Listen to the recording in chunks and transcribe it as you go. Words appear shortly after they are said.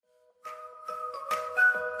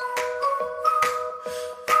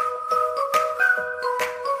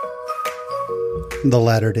The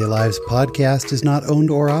Latter-day Lives podcast is not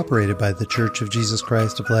owned or operated by The Church of Jesus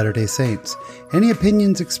Christ of Latter-day Saints. Any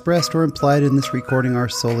opinions expressed or implied in this recording are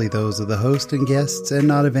solely those of the host and guests and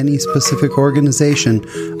not of any specific organization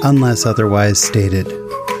unless otherwise stated.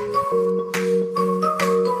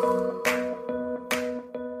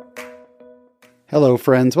 Hello,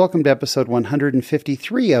 friends. Welcome to episode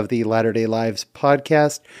 153 of the Latter-day Lives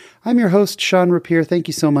podcast. I'm your host, Sean Rapier. Thank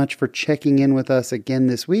you so much for checking in with us again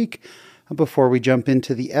this week. Before we jump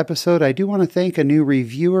into the episode, I do want to thank a new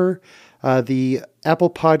reviewer. The Apple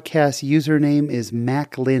Podcast username is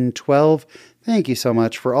Maclin12. Thank you so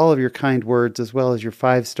much for all of your kind words as well as your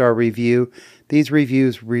 5-star review. These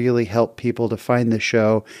reviews really help people to find the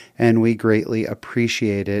show, and we greatly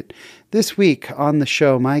appreciate it. This week on the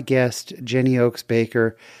show, my guest, Jenny Oaks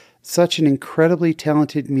Baker, such an incredibly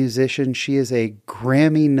talented musician. She is a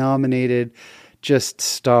Grammy-nominated just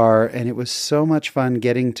star, and it was so much fun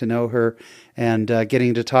getting to know her and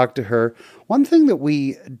getting to talk to her. One thing that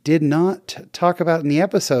we did not talk about in the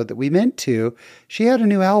episode that we meant to, she had a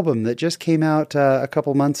new album that just came out a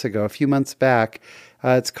few months back.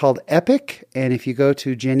 It's called Epic, and if you go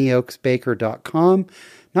to jennyoaksbaker.com,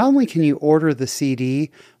 not only can you order the CD,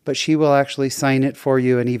 but she will actually sign it for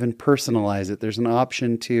you and even personalize it. There's an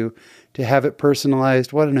option to have it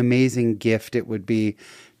personalized. What an amazing gift it would be.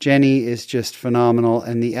 Jenny is just phenomenal,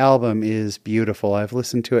 and the album is beautiful. I've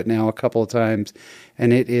listened to it now a couple of times,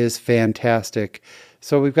 and it is fantastic.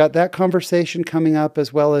 So we've got that conversation coming up,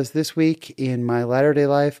 as well as this week in my Latter-day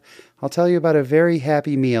Life. I'll tell you about a very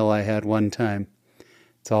happy meal I had one time.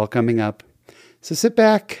 It's all coming up. So sit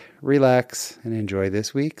back, relax, and enjoy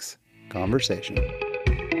this week's conversation.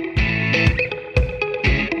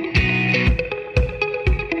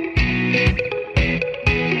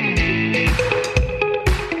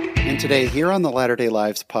 Today, here on the Latter-day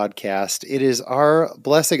Lives podcast, it is our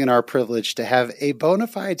blessing and our privilege to have a bona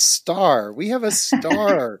fide star. We have a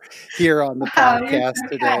star here on the podcast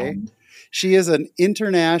today. She is an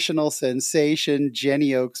international sensation,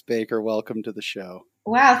 Jenny Oaks Baker. Welcome to the show.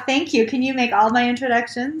 Wow, thank you. Can you make all my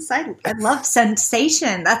introductions? I love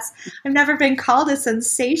sensation. I've never been called a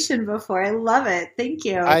sensation before. I love it. Thank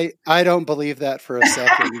you. I don't believe that for a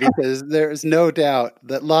second because there's no doubt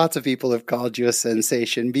that lots of people have called you a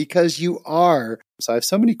sensation because you are. So I have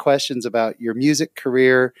so many questions about your music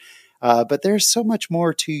career, but there's so much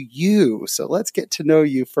more to you. So let's get to know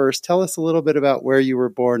you first. Tell us a little bit about where you were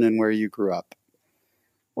born and where you grew up.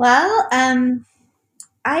 Well,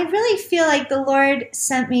 I really feel like the Lord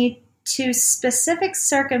sent me to specific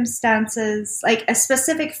circumstances, like a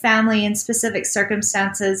specific family in specific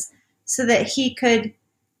circumstances, so that He could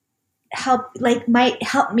might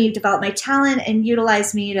help me develop my talent and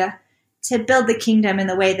utilize me to build the kingdom in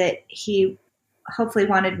the way that He hopefully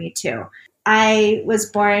wanted me to. I was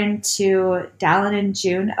born to Dallin and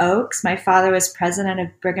June Oaks. My father was president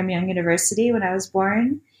of Brigham Young University when I was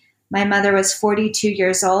born. My mother was 42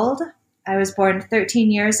 years old. I was born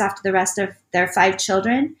 13 years after the rest of their 5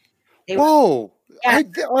 children. Whoa. Yeah.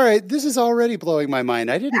 All right. This is already blowing my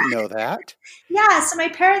mind. I didn't know that. Yeah. So my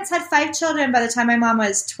parents had 5 children by the time my mom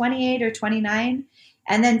was 28 or 29,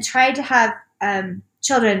 and then tried to have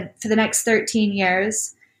children for the next 13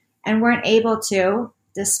 years and weren't able to,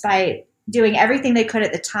 despite doing everything they could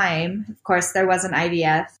at the time. Of course, there wasn't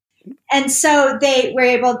IVF. And so they were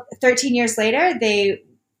able, 13 years later, they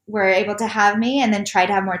were able to have me and then try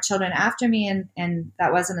to have more children after me, and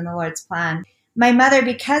that wasn't in the Lord's plan. My mother,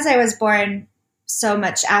 because I was born so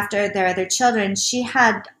much after their other children, she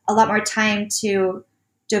had a lot more time to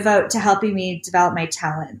devote to helping me develop my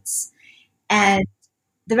talents. And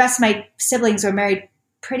the rest of my siblings were married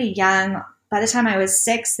pretty young. By the time I was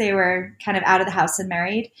 6, they were kind of out of the house and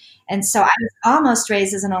married. And so I was almost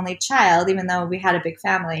raised as an only child, even though we had a big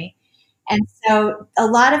family. And so a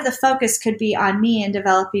lot of the focus could be on me and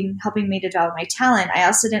helping me develop my talent. I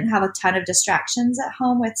also didn't have a ton of distractions at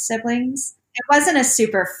home with siblings. It wasn't a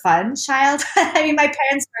super fun child. I mean, my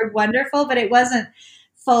parents were wonderful, but it wasn't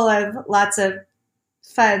full of lots of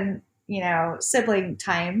fun, sibling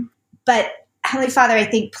time. But Heavenly Father, I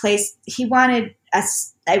think He wanted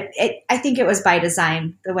us. I think it was by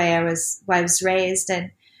design the way I was raised,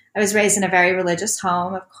 and I was raised in a very religious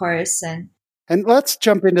home, of course, And let's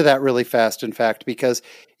jump into that really fast, in fact, because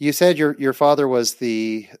you said your father was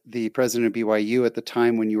the president of BYU at the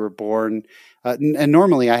time when you were born. And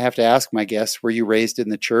normally I have to ask my guests, were you raised in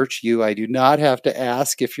the church? I do not have to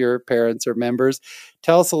ask if your parents are members.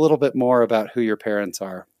 Tell us a little bit more about who your parents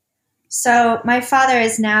are. So my father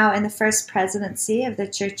is now in the first presidency of the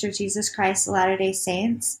Church of Jesus Christ of Latter-day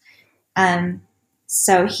Saints.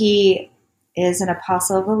 So he is an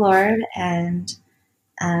apostle of the Lord, and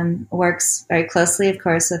works very closely, of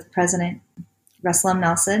course, with President Russell M.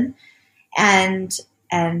 Nelson and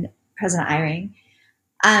President Eyring.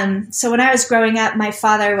 So when I was growing up, my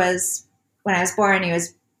father was, when I was born, he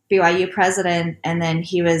was BYU president, and then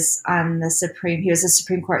he was the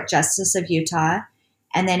Supreme Court Justice of Utah,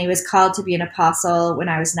 and then he was called to be an apostle when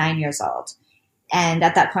I was 9 years old. And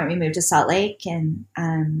at that point, we moved to Salt Lake, and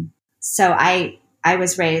so I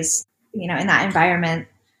was raised, in that environment,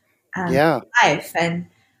 life, and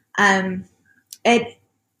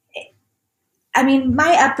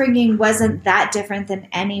my upbringing wasn't that different than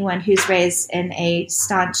anyone who's raised in a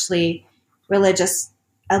staunchly religious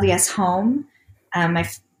LDS home.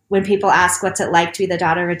 When people ask what's it like to be the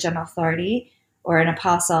daughter of a general authority or an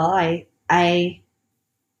apostle,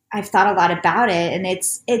 I've thought a lot about it, and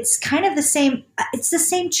it's kind of the same. It's the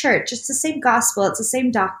same church. It's the same gospel. It's the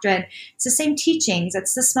same doctrine. It's the same teachings.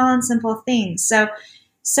 It's the small and simple things.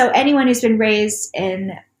 So anyone who's been raised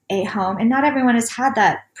in a home, and not everyone has had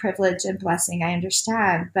that privilege and blessing, I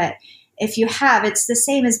understand, but if you have, it's the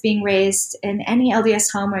same as being raised in any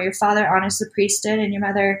LDS home where your father honors the priesthood and your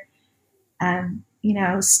mother,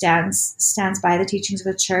 stands by the teachings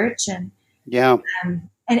of the church, and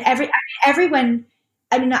everyone.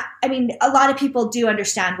 A lot of people do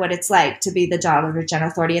understand what it's like to be the daughter of a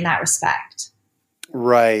general authority in that respect.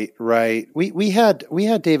 Right. We had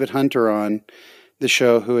David Hunter on the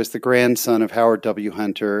show, who is the grandson of Howard W.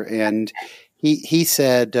 Hunter, and he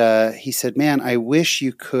said, "Man, I wish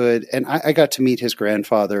you could." And I got to meet his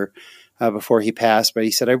grandfather before he passed, but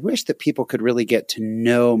he said, "I wish that people could really get to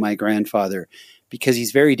know my grandfather, because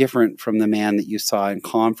he's very different from the man that you saw in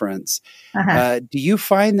conference." Do you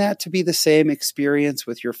find that to be the same experience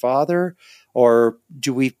with your father, or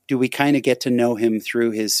do we kind of get to know him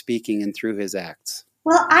through his speaking and through his acts?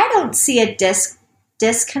 Well, I don't see a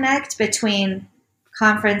disconnect between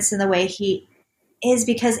conference and the way he is,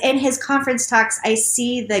 because in his conference talks, I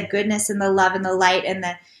see the goodness and the love and the light and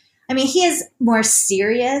he is more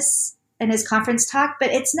serious in his conference talk, but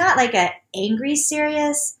it's not like a angry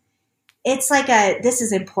serious. It's like this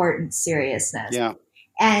is important seriousness. Yeah.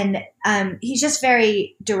 And he's just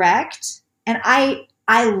very direct. And I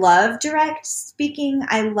love direct speaking.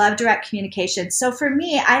 I love direct communication. So for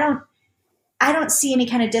me, I don't see any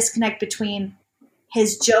kind of disconnect between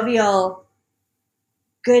his jovial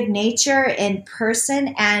good nature in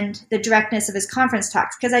person and the directness of his conference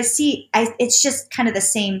talks, because it's just kind of the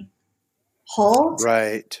same whole.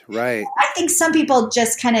 Right. I think some people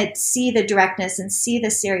just kind of see the directness and see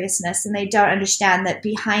the seriousness, and they don't understand that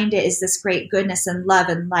behind it is this great goodness and love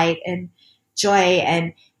and light and joy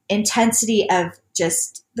and intensity of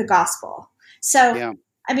just the gospel. So, yeah.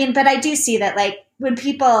 But I do see that, like, when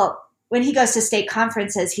he goes to state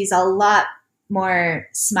conferences, he's a lot more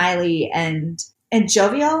smiley and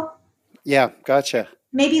jovial. Yeah, gotcha.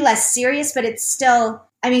 Maybe less serious, but it's still,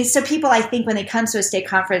 so people, I think, when they come to a state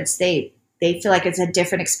conference, they feel like it's a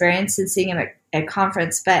different experience than seeing him at a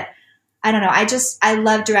conference. But I don't know. I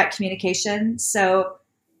love direct communication. So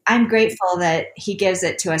I'm grateful that he gives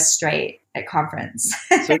it to us straight at conference.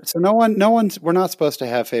 So we're not supposed to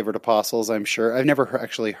have favorite apostles, I'm sure. I've never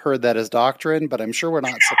actually heard that as doctrine, but I'm sure we're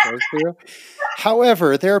not supposed to.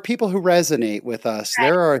 However, there are people who resonate with us. Right.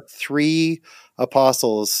 There are 3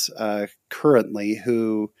 apostles currently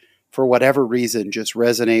who, for whatever reason, just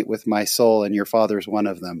resonate with my soul, and your father's one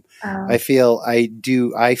of them. I feel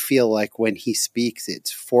like when he speaks,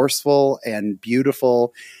 it's forceful and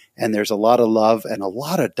beautiful, and there's a lot of love and a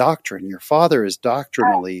lot of doctrine. Your father is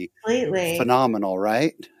doctrinally phenomenal,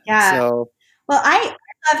 right? Yeah. So, well, I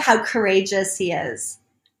love how courageous he is.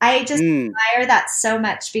 I just admire that so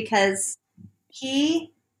much, because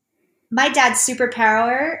my dad's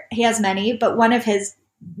superpower, he has many, but one of his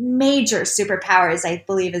major superpowers, I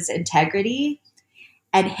believe, is integrity.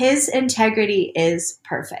 And his integrity is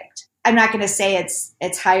perfect. I'm not going to say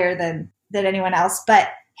it's higher than anyone else, but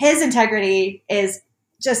his integrity is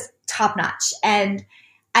just top notch. And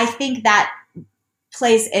I think that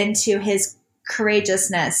plays into his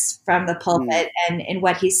courageousness from the pulpit and in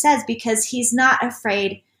what he says, because he's not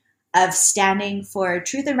afraid of standing for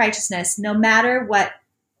truth and righteousness, no matter what,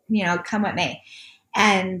 come what may.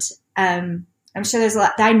 And I'm sure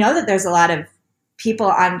I know that there's a lot of people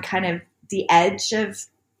on kind of the edge of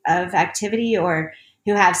activity, or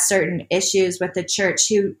who have certain issues with the church,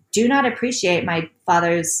 who do not appreciate my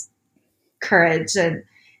father's courage and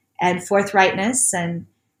forthrightness and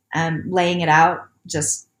laying it out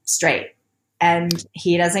just straight. And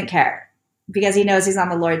he doesn't care, because he knows he's on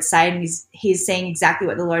the Lord's side, and he's saying exactly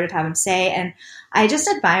what the Lord would have him say. And I just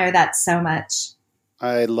admire that so much.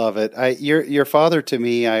 I love it. Your father, to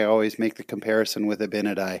me, I always make the comparison with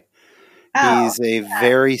Abinadi. Oh, He's a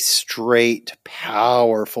very straight,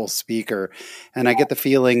 powerful speaker. And I get the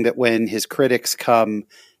feeling that when his critics come,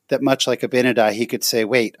 that much like Abinadi, he could say,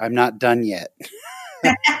 wait, I'm not done yet.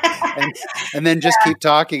 and, and then just keep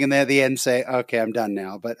talking. And then at the end say, okay, I'm done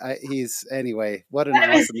now. But anyway, what an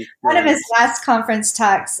awesome experience. One of his last conference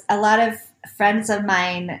talks, a lot of friends of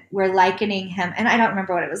mine were likening him, and I don't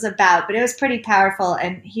remember what it was about, but it was pretty powerful.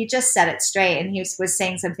 And he just said it straight. And he was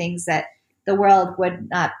saying some things that the world would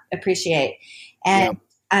not appreciate. And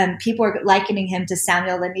people were likening him to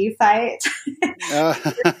Samuel the Nephite up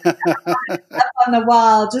on the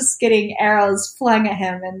wall, just getting arrows flung at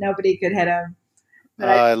him and nobody could hit him.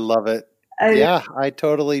 I love it. I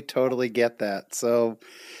totally get that. So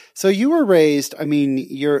you were raised, I mean,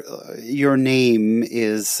 your name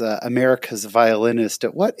is America's Violinist.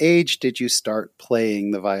 At what age did you start playing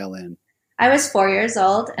the violin? I was 4 years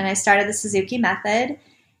old and I started the Suzuki Method.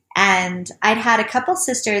 And I'd had a couple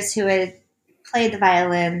sisters who had played the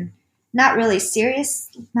violin, not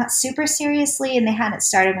super seriously, and they hadn't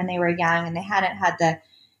started when they were young, and they hadn't had the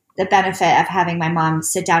benefit of having my mom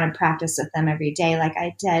sit down and practice with them every day like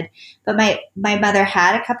I did. But my mother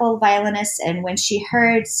had a couple of violinists, and when she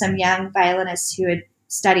heard some young violinists who had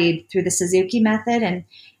studied through the Suzuki Method and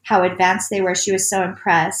how advanced they were, she was so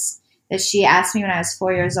impressed that she asked me when I was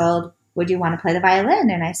 4 years old, would you want to play the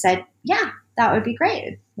violin? And I said, yeah, that would be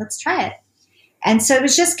great. Let's try it. And so it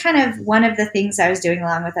was just kind of one of the things I was doing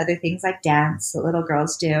along with other things like dance that little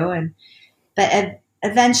girls do. But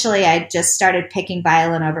eventually I just started picking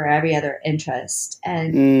violin over every other interest.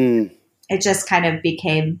 And it just kind of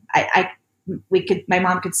became, my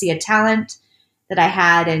mom could see a talent that I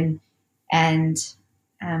had and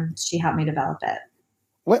she helped me develop it.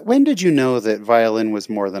 When did you know that violin was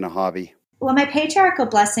more than a hobby? Well, my patriarchal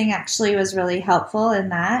blessing actually was really helpful in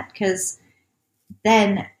that, because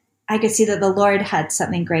then I could see that the Lord had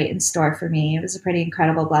something great in store for me. It was a pretty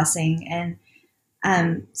incredible blessing.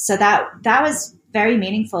 And so that was very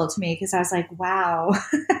meaningful to me, because I was like, wow,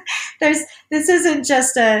 this isn't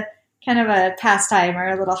just a kind of a pastime or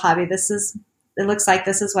a little hobby. It looks like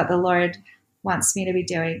this is what the Lord wants me to be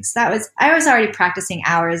doing. So I was already practicing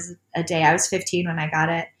hours a day. I was 15 when I got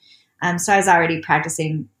it. So I was already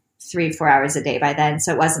practicing 3-4 hours a day by then.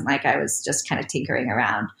 So it wasn't like I was just kind of tinkering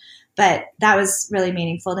around, but that was really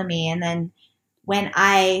meaningful to me. And then when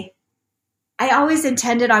I always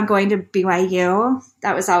intended on going to BYU,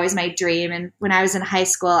 that was always my dream. And when I was in high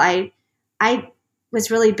school, I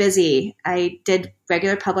was really busy. I did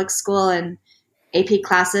regular public school and AP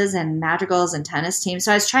classes and madrigals and tennis teams.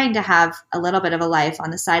 So I was trying to have a little bit of a life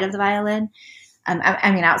on the side of the violin.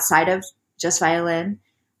 I mean, outside of just violin.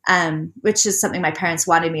 Which is something my parents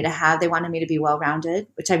wanted me to have. They wanted me to be well-rounded,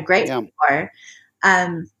 which I'm grateful for.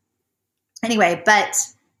 Anyway,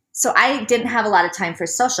 so I didn't have a lot of time for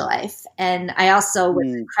social life. And I also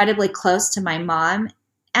was incredibly close to my mom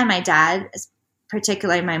and my dad,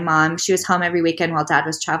 particularly my mom. She was home every weekend while dad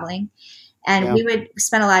was traveling. And we would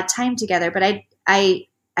spend a lot of time together, but I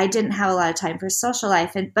didn't have a lot of time for social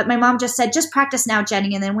life. But my mom just said, just practice now,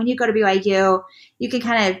 Jenny. And then when you go to BYU, you can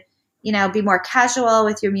kind of, be more casual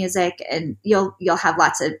with your music, and you'll have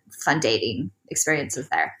lots of fun dating experiences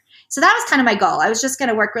there. So that was kind of my goal. I was just going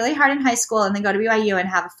to work really hard in high school and then go to BYU and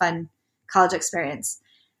have a fun college experience.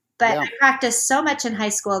 But I practiced so much in high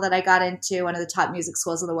school that I got into one of the top music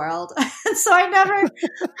schools in the world. And so I never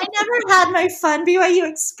had my fun BYU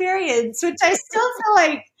experience, which I still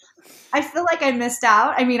feel like I missed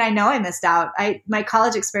out. I mean, I know I missed out. My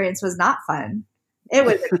college experience was not fun. It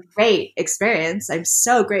was a great experience. I'm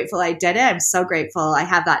so grateful I did it. I'm so grateful I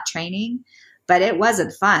have that training, but it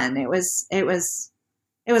wasn't fun. It was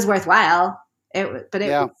worthwhile. But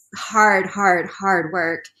it was hard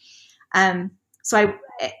work.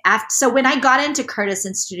 So when I got into Curtis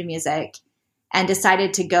Institute of Music and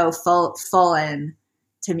decided to go full in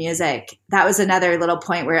to music, that was another little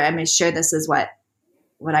point where I'm sure this is what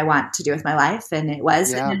I want to do with my life. And it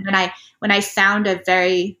was. Yeah. And when I found a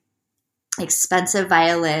very expensive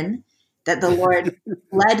violin that the Lord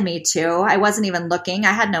led me to, I wasn't even looking.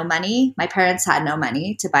 I had no money. My parents had no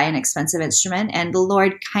money to buy an expensive instrument. And the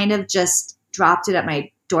Lord kind of just dropped it at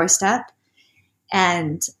my doorstep.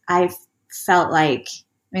 And I felt like,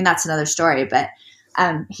 that's another story, but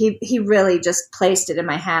he really just placed it in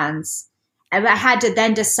my hands. And I had to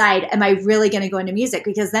then decide, am I really going to go into music?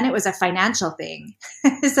 Because then it was a financial thing.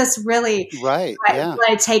 Is this really right? Will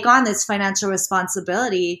I take on this financial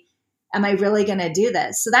responsibility? Am I really going to do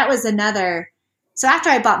this? So that was another. So after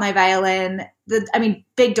I bought my violin,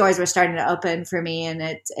 big doors were starting to open for me, and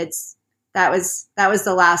that was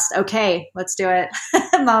the last, okay, let's do it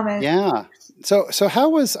moment. Yeah. So how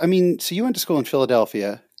was, so you went to school in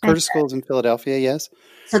Philadelphia, Curtis School's in Philadelphia, yes.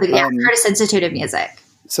 So the Curtis Institute of Music.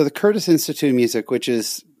 So the Curtis Institute of Music, which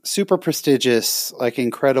is super prestigious, like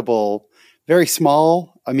incredible, very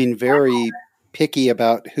small. I mean, very picky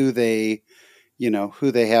about who they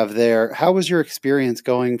have there. How was your experience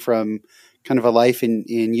going from kind of a life in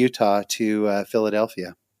Utah to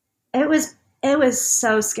Philadelphia? It was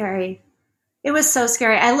so scary. It was so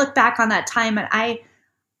scary. I look back on that time and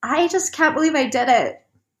I just can't believe I did it.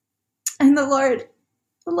 And the Lord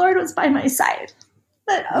was by my side.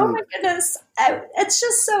 But oh my goodness,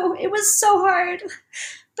 it was so hard.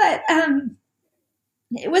 But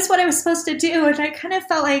it was what I was supposed to do. And I kind of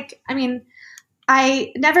felt like,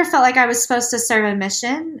 I never felt like I was supposed to serve a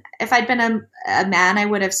mission. If I'd been a man, I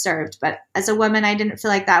would have served. But as a woman, I didn't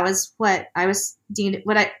feel like that was what I was deemed,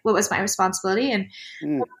 what was my responsibility. And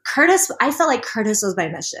Curtis, I felt like Curtis was my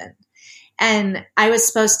mission. And I was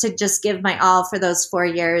supposed to just give my all for those 4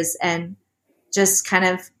 years and just kind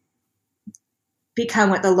of become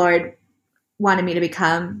what the Lord wanted me to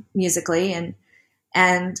become musically.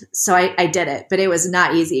 And so I did it, but it was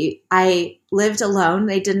not easy. I lived alone.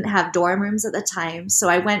 They didn't have dorm rooms at the time. So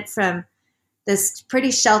I went from this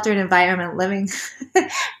pretty sheltered environment living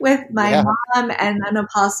with my mom and an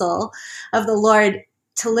apostle of the Lord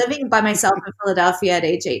to living by myself in Philadelphia at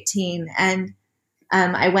age 18. And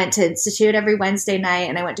I went to Institute every Wednesday night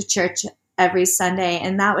and I went to church every Sunday.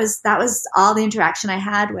 And that was all the interaction I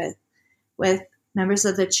had with members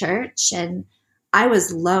of the church. And I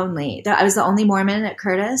was lonely. I was the only Mormon at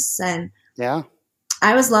Curtis, and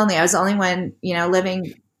I was lonely. I was the only one,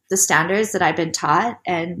 living the standards that I'd been taught,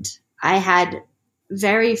 and I had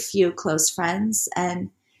very few close friends and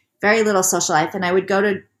very little social life. And I would go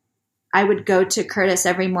to Curtis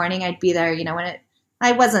every morning. I'd be there,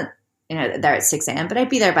 I wasn't, there at 6 a.m., but I'd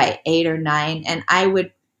be there by 8 or 9, and I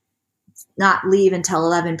would not leave until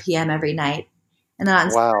 11 p.m. every night. And then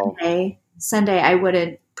on Sunday, I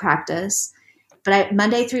wouldn't practice. But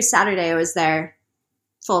Monday through Saturday, I was there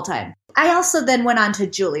full time. I also then went on to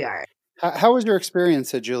Juilliard. How was your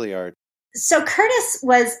experience at Juilliard? So Curtis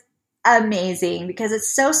was amazing because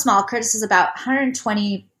it's so small. Curtis is about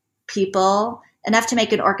 120 people, enough to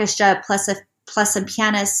make an orchestra plus some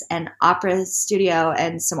pianists and opera studio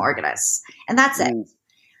and some organists. And that's it.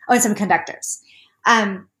 Oh, and some conductors.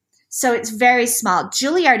 So it's very small.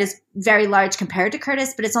 Juilliard is very large compared to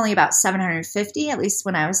Curtis, but it's only about 750, at least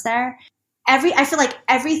when I was there. I feel like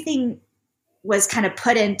everything was kind of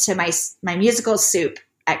put into my musical soup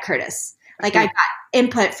at Curtis. Like I got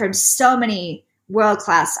input from so many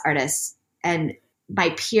world-class artists and my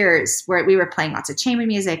peers where we were playing lots of chamber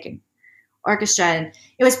music and orchestra, and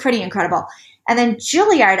it was pretty incredible. And then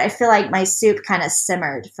Juilliard, I feel like my soup kind of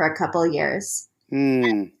simmered for a couple of years.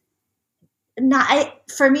 For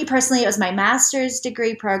me personally, it was my master's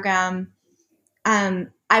degree program. My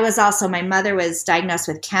mother was diagnosed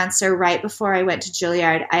with cancer right before I went to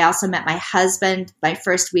Juilliard. I also met my husband my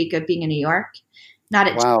first week of being in New York, not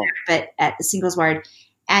at Juilliard, but at the Singles Ward.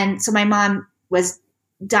 And so my mom was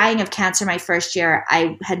dying of cancer my first year.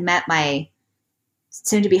 I had met my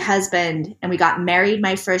soon-to-be husband, and we got married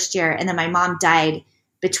my first year. And then my mom died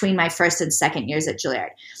between my first and second years at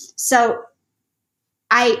Juilliard. So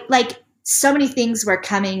so many things were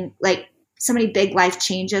coming, so many big life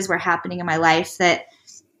changes were happening in my life that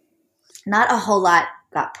not a whole lot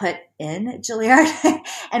got put in at Juilliard.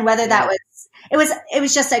 And whether that it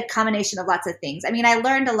was just a combination of lots of things. I mean, I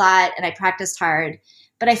learned a lot and I practiced hard,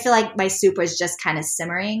 but I feel like my soup was just kind of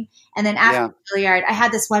simmering. And then after Juilliard, I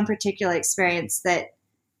had this one particular experience that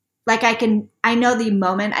I know the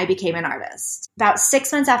moment I became an artist. About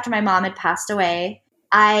 6 months after my mom had passed away,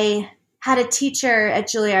 I had a teacher at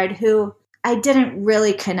Juilliard who I didn't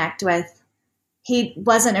really connect with. He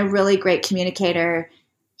wasn't a really great communicator.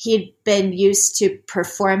 He'd been used to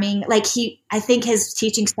performing. I think his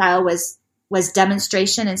teaching style was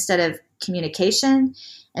demonstration instead of communication.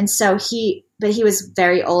 And so but he was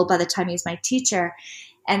very old by the time he was my teacher.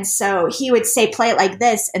 And so he would say, play it like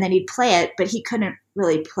this, and then he'd play it, but he couldn't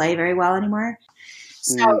really play very well anymore.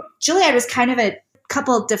 So Juilliard was kind of a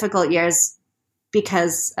couple of difficult years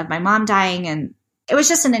because of my mom dying. And it was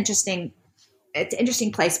just an interesting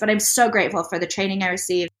place, but I'm so grateful for the training I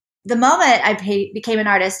received. The moment I became an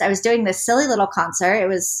artist, I was doing this silly little concert. It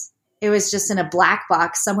was just in a black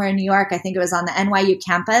box somewhere in New York. I think it was on the NYU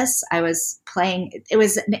campus. I was playing. It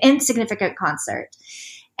was an insignificant concert.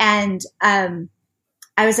 And I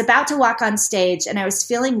was about to walk on stage, and I was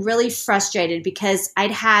feeling really frustrated because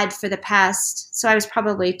I'd had for the past, so I was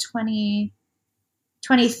probably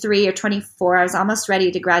 23 or 24. I was almost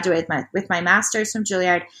ready to graduate with my master's from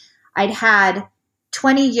Juilliard. I'd had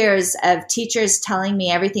 20 years of teachers telling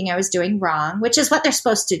me everything I was doing wrong, which is what they're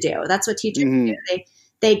supposed to do. That's what teachers do.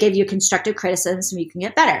 They give you constructive criticism so you can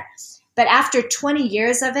get better. But after 20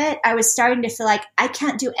 years of it, I was starting to feel like I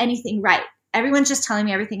can't do anything right. Everyone's just telling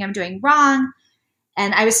me everything I'm doing wrong.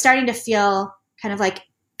 And I was starting to feel kind of like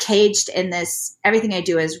caged in this, everything I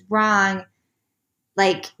do is wrong,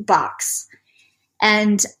 like box.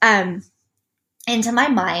 And into my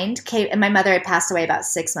mind came, and my mother had passed away about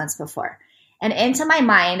 6 months before. And into my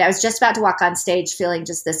mind, I was just about to walk on stage feeling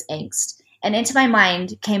just this angst. And into my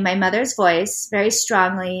mind came my mother's voice very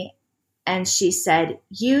strongly. And she said,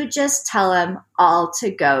 you just tell them all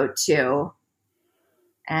to go to.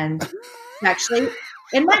 And actually,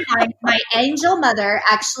 in my mind, my angel mother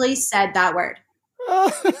actually said that word.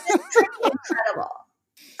 It's pretty incredible.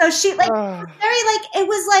 So she very it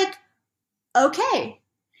was like, okay.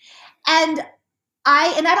 And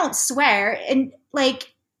I don't swear, and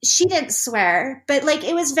like she didn't swear, but like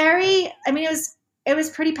it was very, I mean, it was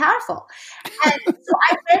pretty powerful. And so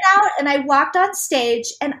I went out and I walked on stage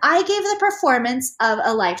and I gave the performance of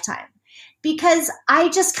a lifetime, because I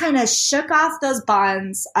just kind of shook off those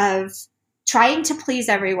bonds of trying to please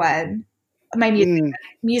everyone, my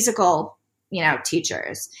musical,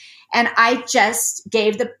 teachers. And I just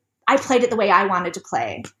I played it the way I wanted to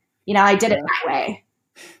play. I did it my way.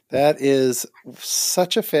 That is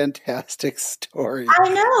such a fantastic story. I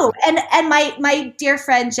know. And my dear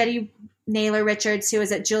friend, Jenny Naylor Richards, who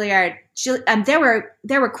was at Juilliard, there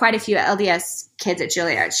were quite a few LDS kids at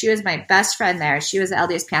Juilliard. She was my best friend there. She was an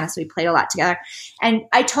LDS pianist. We played a lot together. And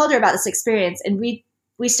I told her about this experience, and we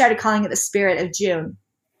started calling it the Spirit of June.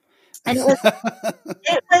 And it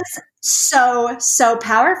was so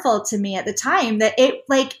powerful to me at the time that it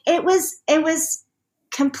was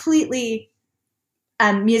completely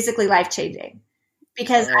musically life-changing,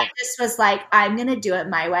 because I just was like, I'm going to do it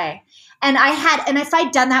my way. And if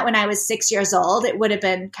I'd done that when I was 6 years old, it would have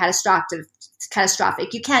been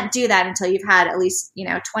catastrophic. You can't do that until you've had at least,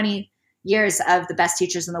 20 years of the best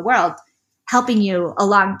teachers in the world helping you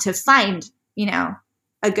along to find,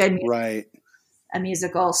 a good a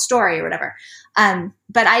musical story or whatever.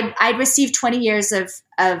 But I'd received 20 years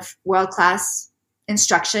of world-class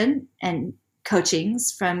instruction and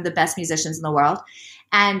coachings from the best musicians in the world.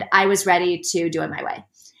 And I was ready to do it my way.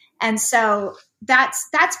 And so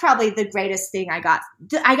that's probably the greatest thing I got.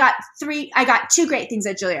 I got two great things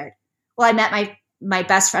at Juilliard. Well, I met my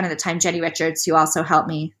best friend at the time, Jenny Richards, who also helped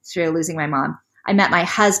me through losing my mom. I met my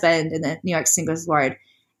husband in the New York Singers Award,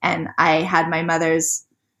 and I had my mother's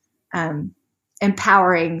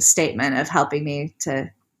empowering statement of helping me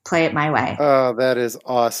to play it my way. Oh, that is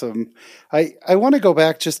awesome. I want to go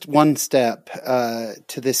back just one step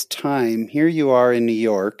to this time. Here you are in New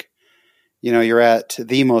York. You're at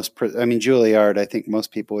the Juilliard, I think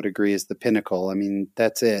most people would agree, is the pinnacle. I mean,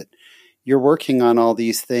 that's it. You're working on all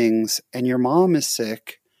these things, and your mom is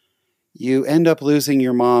sick. You end up losing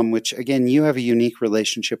your mom, which, again, you have a unique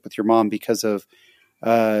relationship with your mom because of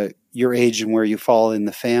your age and where you fall in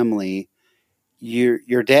the family.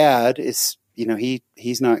 Your dad is,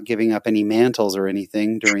 he's not giving up any mantles or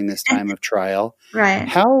anything during this time of trial. Right.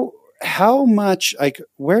 How much,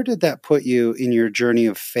 where did that put you in your journey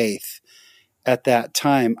of faith at that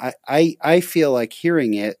time? I feel like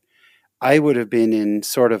hearing it, I would have been in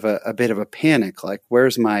sort of a bit of a panic. Like,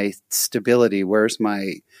 where's my stability? Where's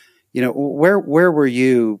my, where were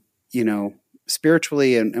you,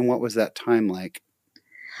 spiritually, and what was that time like?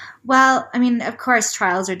 Well, I mean, of course,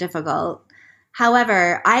 trials are difficult.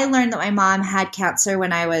 However, I learned that my mom had cancer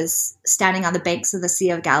when I was standing on the banks of the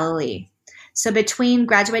Sea of Galilee. So between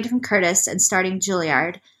graduating from Curtis and starting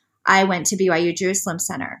Juilliard, I went to BYU Jerusalem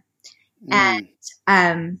Center, and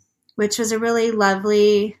which was a really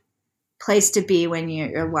lovely place to be when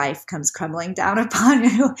your life comes crumbling down upon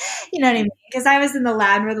you. You know what I mean? Because I was in the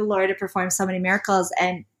land where the Lord had performed so many miracles.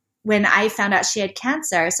 And when I found out she had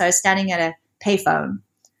cancer, so I was standing at a payphone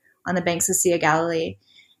on the banks of the Sea of Galilee.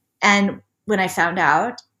 And when I found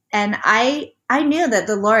out, and I knew that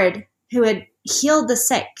the Lord, who had healed the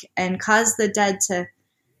sick and caused the dead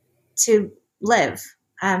to live,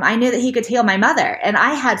 I knew that he could heal my mother, and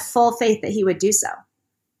I had full faith that he would do so.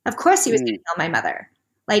 Of course he was going to heal my mother.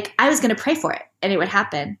 Like, I was going to pray for it, and it would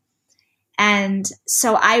happen. And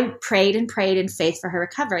so I prayed and prayed in faith for her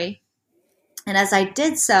recovery. And as I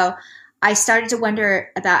did so, I started to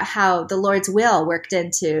wonder about how the Lord's will worked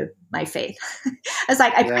into my faith. I was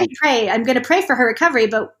like, I pray. I'm going to pray for her recovery,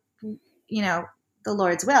 but the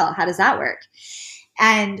Lord's will, how does that work?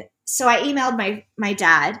 And so I emailed my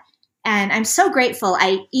dad, and I'm so grateful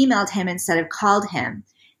I emailed him instead of called him,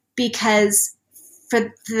 because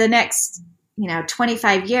for the next,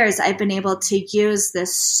 25 years, I've been able to use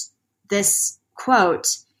this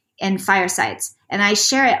quote in firesides. And I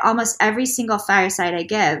share it almost every single fireside I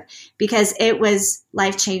give because it was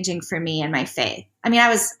life-changing for me and my faith. I mean,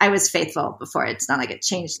 I was faithful before. It's not like it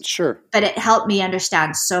changed. Sure. But it helped me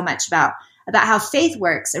understand so much about how faith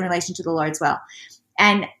works in relation to the Lord's will.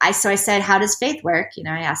 And I said, how does faith work?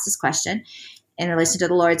 I asked this question in relation to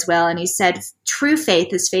the Lord's will. And he said, true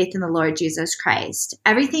faith is faith in the Lord Jesus Christ.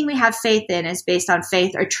 Everything we have faith in is based on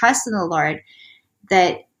faith or trust in the Lord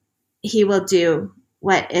that he will do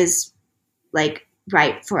what is like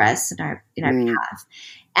right for us in our behalf.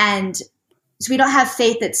 And so we don't have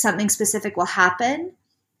faith that something specific will happen,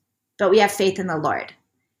 but we have faith in the Lord.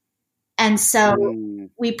 And so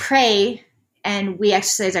we pray and we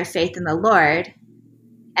exercise our faith in the Lord,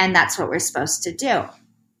 and that's what we're supposed to do.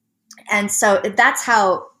 And so that's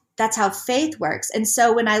how faith works. And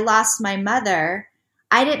so when I lost my mother,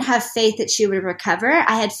 I didn't have faith that she would recover.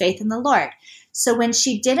 I had faith in the Lord. So when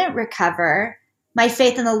she didn't recover, my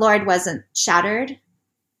faith in the Lord wasn't shattered.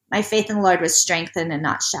 My faith in the Lord was strengthened and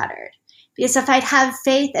not shattered. Because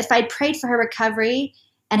if I'd prayed for her recovery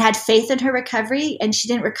and had faith in her recovery and she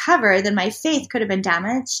didn't recover, then my faith could have been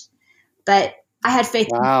damaged. But I had faith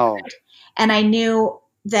in the Lord, and I knew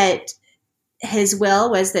that his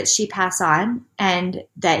will was that she pass on and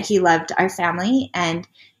that he loved our family, and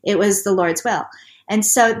it was the Lord's will. And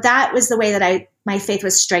so that was the way that my faith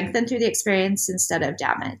was strengthened through the experience instead of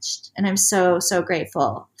damaged. And I'm so, so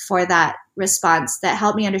grateful for that response that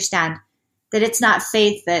helped me understand that it's not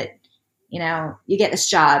faith that, you get this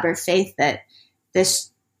job, or faith that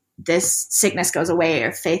this sickness goes away,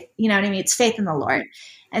 or faith, you know what I mean? It's faith in the Lord.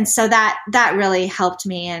 And so that really helped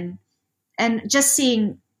me. And just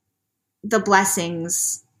seeing the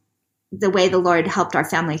blessings, the way the Lord helped our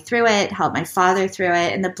family through it, helped my father through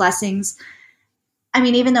it, and the blessings. I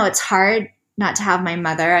mean, even though it's hard not to have my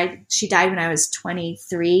mother, she died when I was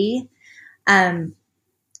 23.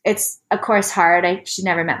 It's of course hard. She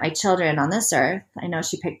never met my children on this earth. I know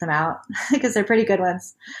she picked them out because they're pretty good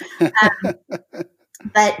ones.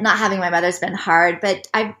 But not having my mother's been hard. But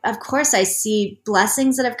of course I see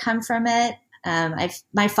blessings that have come from it.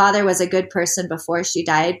 My father was a good person before she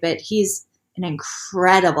died, but he's an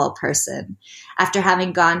incredible person after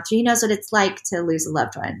having gone through. He knows what it's like to lose a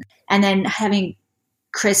loved one. And then having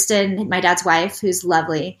Kristen, my dad's wife, who's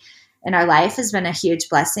lovely in our life, has been a huge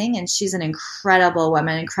blessing. And she's an incredible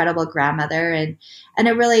woman, incredible grandmother, and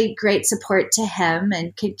a really great support to him,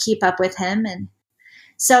 and could keep up with him. And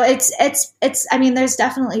so it's, I mean, there's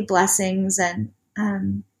definitely blessings and,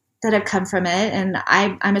 that have come from it. And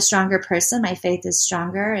I'm a stronger person. My faith is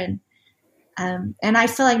stronger. And I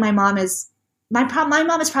feel like my mom is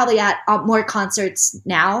probably at more concerts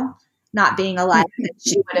now, not being alive, than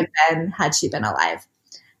she would have been had she been alive.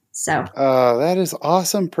 So that is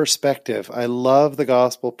awesome perspective. I love the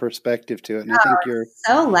gospel perspective to it. And I think you're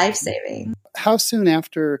so life-saving. How soon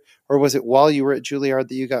after, or was it while you were at Juilliard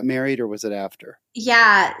that you got married, or was it after?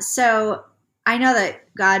 Yeah. So I know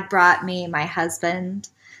that God brought me my husband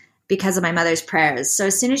because of my mother's prayers. So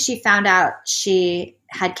as soon as she found out she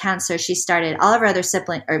had cancer, she started, all of her other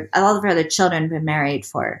children have been married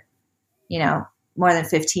for, more than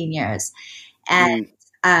 15 years. And,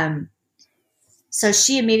 so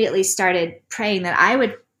she immediately started praying that I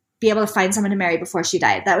would be able to find someone to marry before she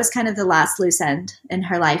died. That was kind of the last loose end in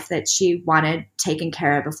her life that she wanted taken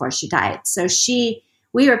care of before she died. So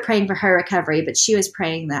we were praying for her recovery, but she was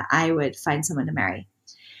praying that I would find someone to marry.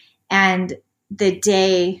 And the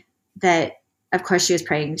day that, of course, she was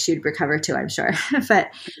praying she would recover too, I'm sure. but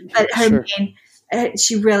her main,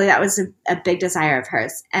 that was a big desire of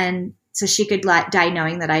hers. And so she could die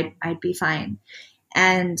knowing that I'd be fine.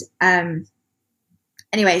 And,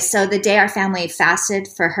 anyway, so the day our family fasted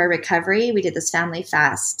for her recovery, we did this family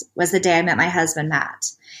fast, was the day I met my husband,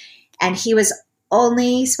 Matt. And he was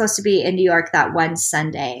only supposed to be in New York that one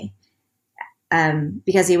Sunday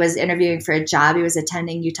because he was interviewing for a job. He was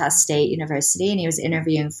attending Utah State University, and he was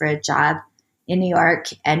interviewing for a job in New York,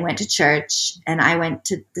 and went to church. And I went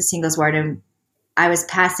to the singles ward, and I was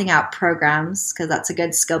passing out programs because that's a good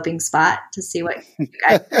scoping spot to see what you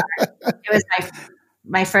guys are. It was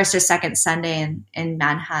my first or second Sunday in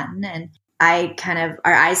Manhattan, and our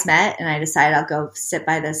eyes met, and I decided I'll go sit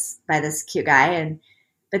by this cute guy.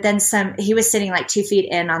 But then he was sitting like 2 feet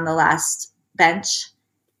in on the last bench,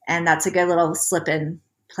 and that's a good little slip in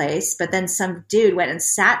place. But then some dude went and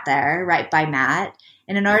sat there right by Matt.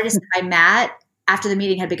 And in order to sit by Matt, after the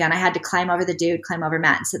meeting had begun, I had to climb over the dude, climb over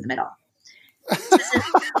Matt, and sit in the middle,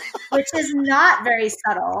 which is not very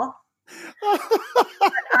subtle.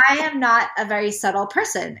 I am not a very subtle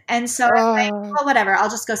person. And so I'm like, well, whatever, I'll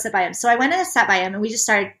just go sit by him. So I went and sat by him and we just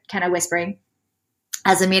started kind of whispering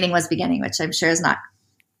as the meeting was beginning, which I'm sure is not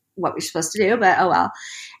what we're supposed to do, but oh well.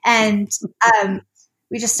 And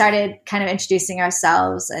we just started kind of introducing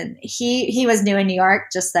ourselves. And he was new in New York,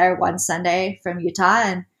 just there one Sunday from Utah.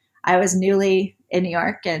 And I was newly in New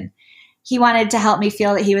York. And he wanted to help me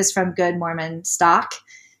feel that he was from good Mormon stock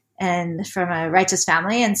and from a righteous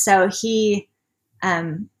family. And so he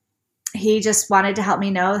just wanted to help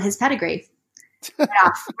me know his pedigree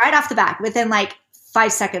right off the back within like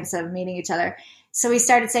 5 seconds of meeting each other. So we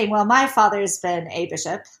started saying, well, my father's been a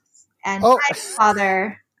bishop and my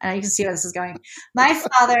father, and you can see where this is going. My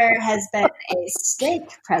father has been a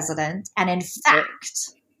stake president. And in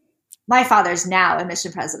fact, my father's now a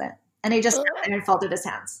mission president. And he just sat there and folded his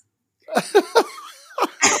hands. And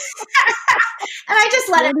I just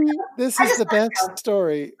let him go. This is the best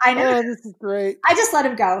story. I know. Oh, this is great. I just let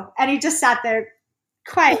him go. And he just sat there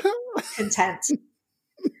quite content.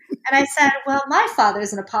 And I said, well, my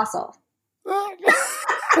father's an apostle.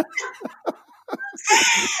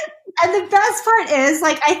 And the best part is,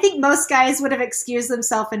 like, I think most guys would have excused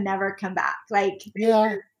themselves and never come back. Like,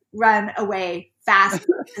 run away fast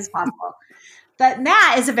as possible. But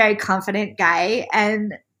Matt is a very confident guy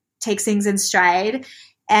and takes things in stride.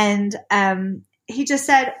 And he just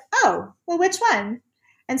said, oh, well, which one?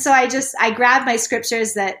 And so I grabbed my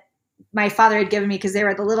scriptures that my father had given me because they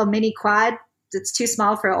were the little mini quad that's too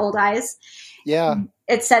small for old eyes. Yeah.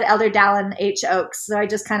 It said Elder Dallin H. Oaks. So I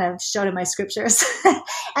just kind of showed him my scriptures.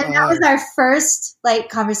 And that was our first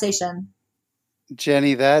conversation.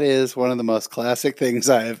 Jenny, that is one of the most classic things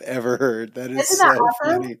I have ever heard. That is so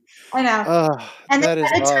awesome? funny. I know. Oh, and that then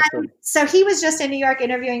is awesome. So he was just in New York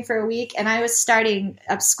interviewing for a week, and I was starting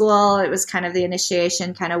up school. It was kind of the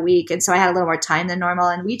initiation kind of week, and so I had a little more time than normal.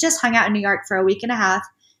 And we just hung out in New York for a week and a half,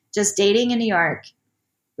 just dating in New York,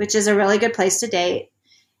 which is a really good place to date.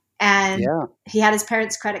 And he had his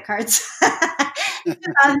parents' credit cards.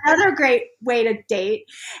 Another great way to date.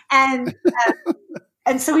 And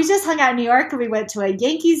so we just hung out in New York, and we went to a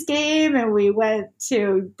Yankees game, and we went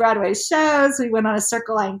to Broadway shows. We went on a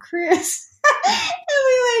Circle Line cruise. And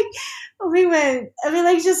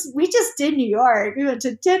we just did New York. We went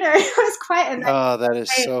to dinner. It was quite a nice Oh, that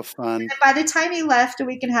is so fun. And by the time he left a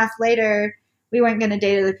week and a half later, we weren't going to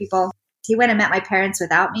date other people. He went and met my parents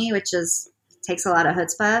without me, which takes a lot of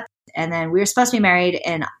chutzpah. And then we were supposed to be married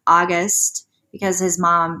in August because his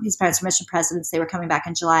parents were mission presidents. They were coming back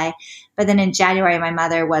in July. But then in January, my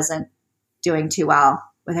mother wasn't doing too well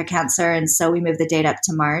with her cancer. And so we moved the date up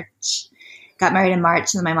to March. Got married in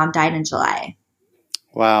March, and then my mom died in July.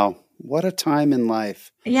 Wow. What a time in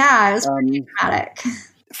life. Yeah, it was pretty dramatic.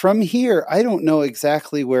 From here, I don't know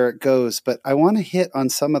exactly where it goes, but I want to hit on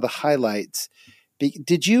some of the highlights.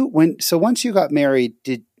 Once you got married,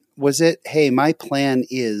 was it, hey, my plan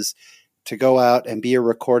is to go out and be a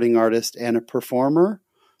recording artist and a performer?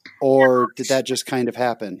 Or did that just kind of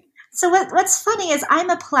happen? So what's funny is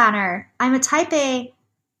I'm a planner. I'm a type A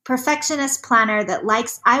perfectionist planner that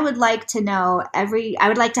I would like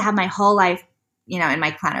to have my whole life, in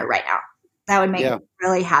my planner right now. That would make me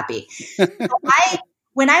really happy. So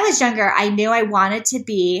when I was younger, I knew I wanted to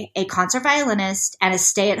be a concert violinist and a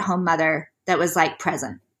stay-at-home mother that was like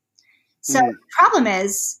present. So the problem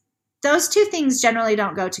is, those two things generally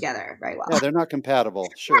don't go together very well. Yeah, they're not compatible.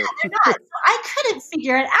 Sure. Yeah, they're not. So I couldn't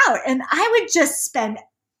figure it out. And I would just spend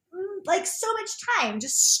so much time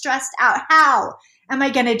just stressed out. How am I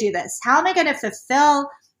going to do this? How am I going to fulfill,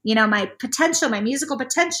 my potential, my musical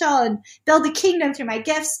potential, and build the kingdom through my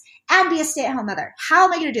gifts and be a stay-at-home mother? How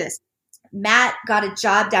am I going to do this? Matt got a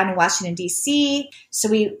job down in Washington, D.C. So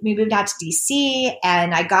we moved out to D.C.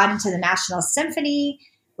 and I got into the National Symphony,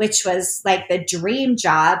 which was like the dream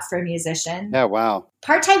job for a musician. Yeah, wow.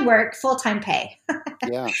 Part-time work, full-time pay.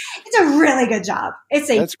 Yeah. It's a really good job.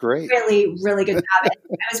 That's great. Really, really good job. I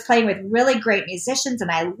was playing with really great musicians and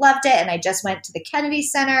I loved it. And I just went to the Kennedy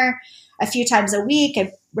Center a few times a week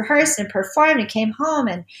and rehearsed and performed and came home.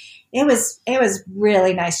 And it was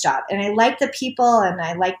really nice job. And I liked the people and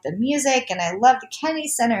I liked the music and I loved the Kennedy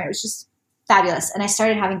Center. It was just fabulous. And I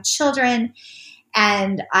started having children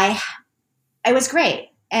and I was great.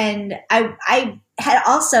 And I had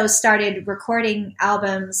also started recording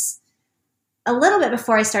albums a little bit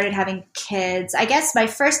before I started having kids. I guess my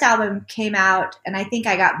first album came out and I think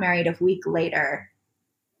I got married a week later.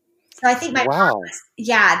 So I think mom was,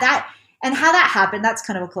 and how that happened, that's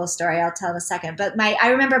kind of a cool story. I'll tell in a second. But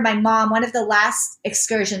I remember my mom, one of the last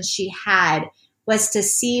excursions she had was to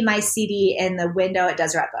see my CD in the window at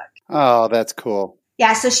Deseret Book. Oh, that's cool.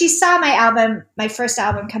 Yeah, so she saw my first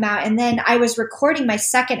album come out, and then I was recording my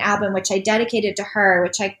second album, which I dedicated to her,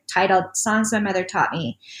 which I titled Songs My Mother Taught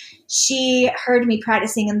Me. She heard me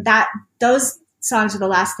practicing, and those songs were the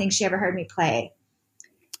last things she ever heard me play.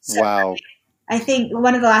 So wow. I think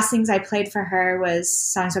one of the last things I played for her was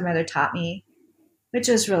Songs My Mother Taught Me, which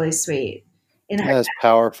was really sweet. That's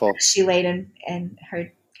powerful. She laid in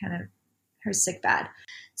her sick bed.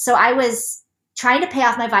 So I was trying to pay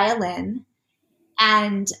off my violin.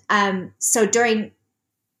 And so during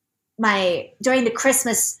the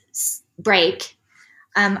Christmas break,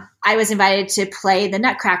 I was invited to play the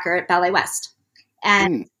Nutcracker at Ballet West,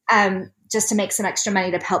 and just to make some extra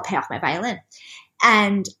money to help pay off my violin.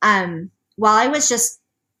 And while I was just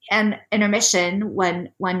in intermission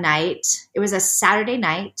one night, it was a Saturday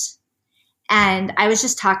night, and I was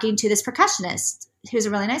just talking to this percussionist who's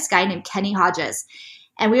a really nice guy named Kenny Hodges,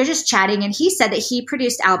 and we were just chatting, and he said that he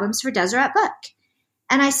produced albums for Deseret Book.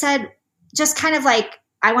 And I said, just kind of like,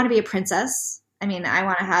 I want to be a princess. I mean, I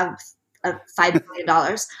want to have $5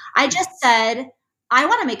 billion. I just said, I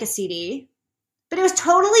want to make a CD. But it was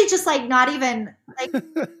totally just like not even like,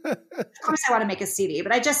 of course I want to make a CD.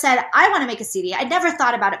 But I just said, I want to make a CD. I'd never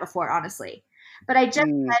thought about it before, honestly. But I just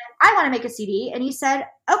said, I want to make a CD. And he said,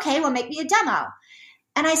 okay, well, make me a demo.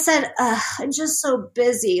 And I said, I'm just so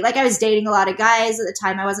busy. Like I was dating a lot of guys at the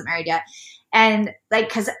time. I wasn't married yet. And like,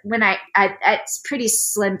 cause when it's pretty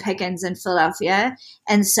slim pickings in Philadelphia.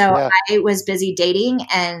 And so I was busy dating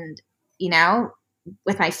and,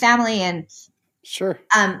 with my family and sure.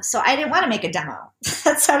 So I didn't want to make a demo.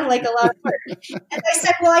 That sounded like a lot of work. And I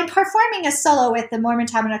said, well, I'm performing a solo with the Mormon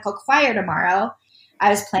Tabernacle Choir tomorrow. I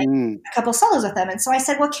was playing a couple solos with them. And so I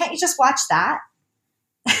said, well, can't you just watch that?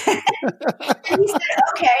 And he said,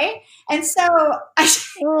 okay. And so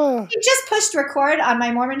he just pushed record on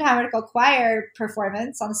my Mormon Tabernacle Choir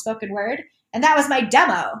performance on the spoken word. And that was my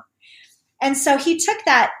demo. And so he took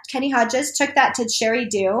that, Kenny Hodges took that to Sherry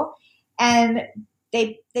Dew, and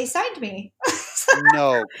they signed me.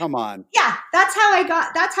 No, come on. Yeah. That's how I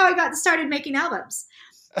got started making albums.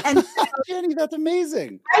 And so, Jenny, that's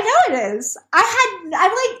amazing. I know it is. I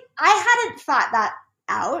hadn't thought that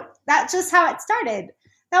out. That's just how it started.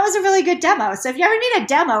 That was a really good demo. So if you ever need a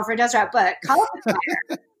demo for Deseret Book, call up the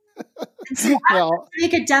choir. And so I want to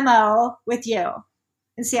make a demo with you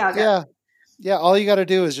and see how it goes. Yeah. All you got to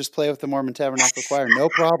do is just play with the Mormon Tabernacle Choir. No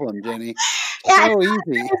problem, Jenny. Yeah, so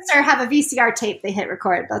easy. Or have a VCR tape they hit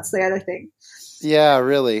record. That's the other thing. Yeah,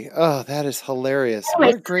 really. Oh, that is hilarious.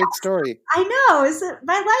 What a great story. I know. Is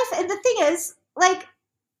my life. And the thing is, like,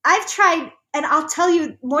 I've tried, and I'll tell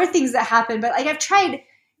you more things that happen, but like I've tried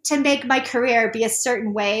to make my career be a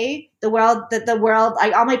certain way. The world,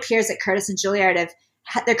 like all my peers at Curtis and Juilliard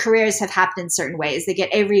their careers have happened in certain ways. They get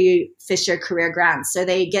Avery Fisher career grants. So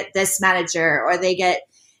they get this manager or they get,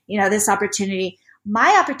 this opportunity.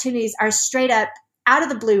 My opportunities are straight up out of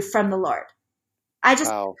the blue from the Lord. I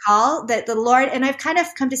just call that the Lord, and I've kind of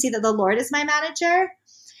come to see that the Lord is my manager,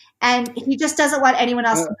 and he just doesn't want anyone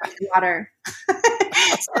else to touch the water.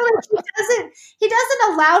 So he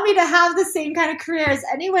doesn't allow me to have the same kind of career as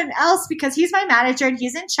anyone else because he's my manager and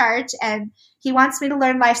he's in charge and he wants me to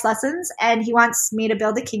learn life's lessons and he wants me to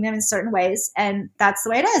build the kingdom in certain ways. And that's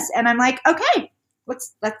the way it is. And I'm like, okay,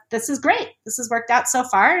 this is great. This has worked out so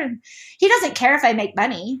far. And he doesn't care if I make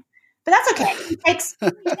money, but that's okay. He takes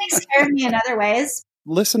care of me in other ways.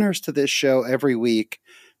 Listeners to this show every week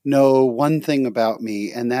know one thing about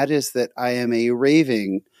me, and that is that I am a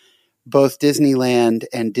raving both Disneyland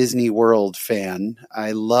and Disney World fan.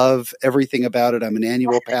 I love everything about it. I'm an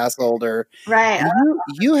annual pass holder. Right.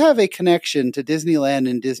 You have a connection to Disneyland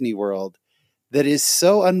and Disney World that is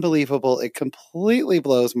so unbelievable. It completely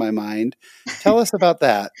blows my mind. Tell us about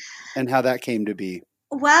that and how that came to be.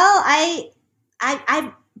 Well, I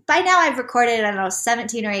by now I've recorded,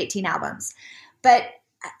 17 or 18 albums, but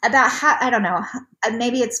I don't know,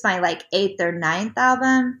 maybe it's my like 8th or 9th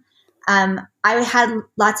album. I had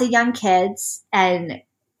lots of young kids and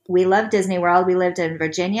we loved Disney World. We lived in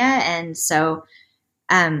Virginia. And so,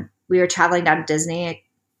 we were traveling down to Disney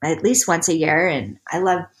at least once a year, and I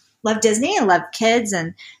love Disney and love kids.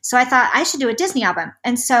 And so I thought I should do a Disney album.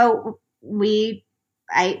 And so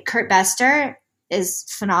Kurt Bester is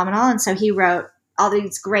phenomenal. And so he wrote all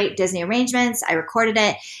these great Disney arrangements. I recorded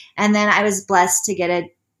it. And then I was blessed to get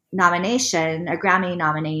a Grammy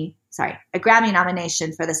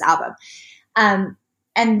nomination for this album. And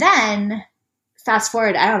then fast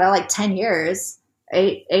forward, I don't know, like 10 years,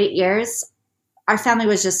 eight years, our family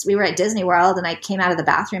was we were at Disney World and I came out of the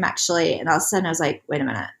bathroom actually. And all of a sudden I was like, wait a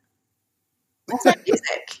minute, what's that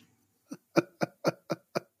music?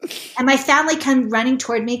 And my family come running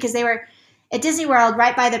toward me because at Disney World,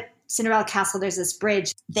 right by the Cinderella Castle, there's this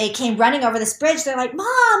bridge. They came running over this bridge. They're like,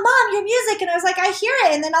 Mom, your music. And I was like, I hear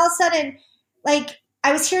it. And then all of a sudden, like,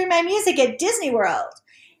 I was hearing my music at Disney World.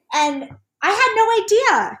 And I had no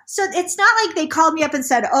idea. So it's not like they called me up and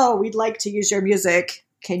said, oh, we'd like to use your music.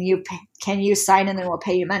 Can you sign and then we'll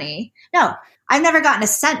pay you money? No, I've never gotten a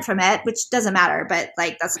cent from it, which doesn't matter. But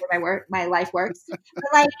like, that's the way my life works. But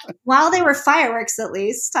like, while there were fireworks, at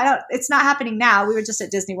least it's not happening now. We were just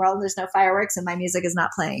at Disney World. There's no fireworks and my music is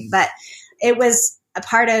not playing, but it was a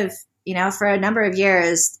part of, for a number of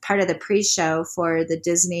years, part of the pre-show for the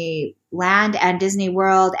Disneyland and Disney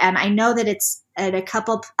World. And I know that it's at a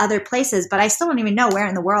couple other places, but I still don't even know where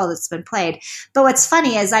in the world it's been played. But what's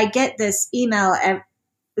funny is I get this email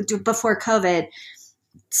before COVID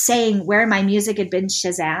saying where my music had been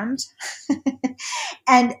Shazammed.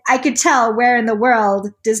 And I could tell where in the world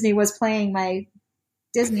Disney was playing my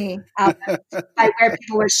Disney album by where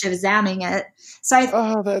people were Shazamming it.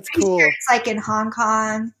 So that's cool. Sure it's like in Hong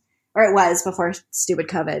Kong, or it was before stupid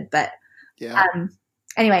COVID. But yeah.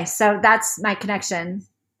 Anyway, so that's my connection.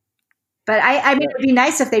 But I mean, it would be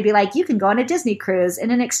nice if they'd be like, you can go on a Disney cruise,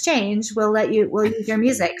 and in exchange, we'll use your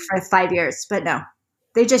music for 5 years. But no,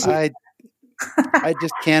 they just. I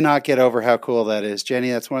just cannot get over how cool that is,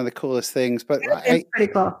 Jenny. That's one of the coolest things. But it's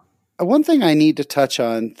pretty cool. One thing I need to touch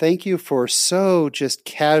on, thank you for so just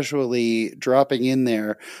casually dropping in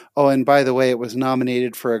there. Oh, and by the way, it was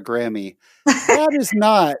nominated for a Grammy. That is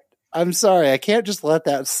not, I'm sorry, I can't just let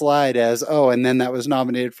that slide as, and then that was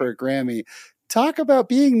nominated for a Grammy. Talk about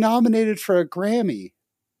being nominated for a Grammy.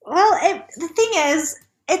 Well, the thing is,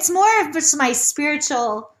 it's more of just my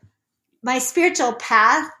spiritual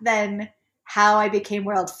path than how I became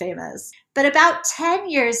world famous. But about 10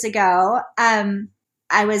 years ago,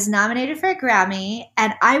 I was nominated for a Grammy,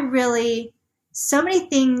 and so many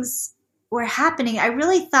things were happening. I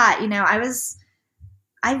really thought, I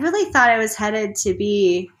was headed to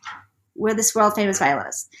be this world famous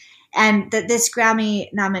violinist, and that this Grammy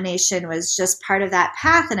nomination was just part of that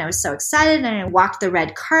path. And I was so excited, and I walked the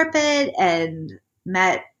red carpet and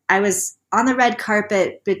I was on the red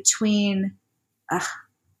carpet between, I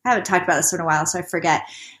haven't talked about this in a while, so I forget,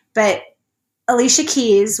 but Alicia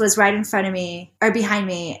Keys was right in front of me or behind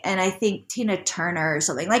me, and I think Tina Turner or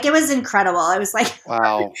something. Like, it was incredible. I was like,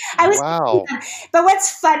 wow. Wow. But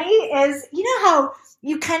what's funny is, how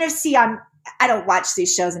you kind of see I don't watch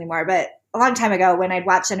these shows anymore, but a long time ago when I'd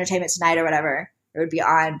watch Entertainment Tonight or whatever, it would be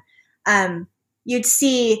on, you'd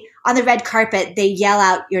see on the red carpet, they yell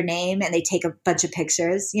out your name and they take a bunch of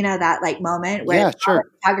pictures, that like moment where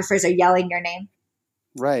photographers are yelling your name.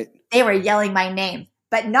 Right. They were yelling my name,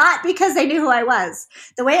 but not because they knew who I was.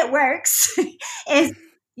 The way it works is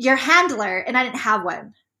your handler, and I didn't have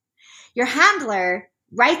one, your handler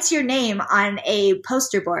writes your name on a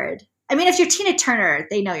poster board. I mean, if you're Tina Turner,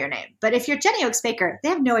 they know your name. But if you're Jenny Oaks Baker, they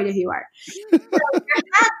have no idea who you are. So your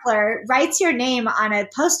handler writes your name on a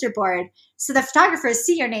poster board so the photographers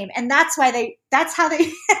see your name. And that's how they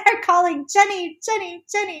are calling Jenny.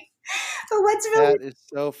 But that is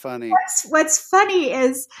so funny. What's funny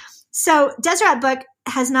is, so Deseret Book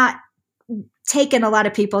has not taken a lot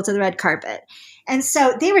of people to the red carpet. And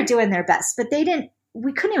so they were doing their best, but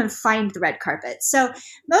we couldn't even find the red carpet. So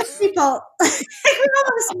most people, we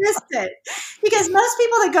almost missed it, because most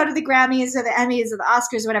people that go to the Grammys or the Emmys or the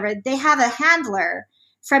Oscars or whatever, they have a handler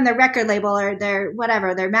from their record label or their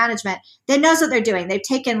management that knows what they're doing. They've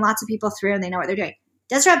taken lots of people through and they know what they're doing.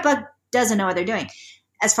 Deseret Book doesn't know what they're doing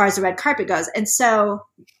as far as the red carpet goes. And so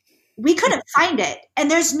we couldn't find it. And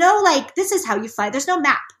there's no this is how you find, there's no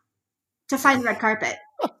map to find the red carpet.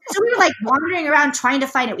 So we were wandering around trying to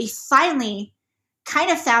find it. We finally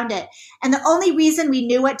kind of found it. And the only reason we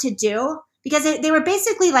knew what to do, because they were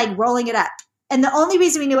basically rolling it up. And the only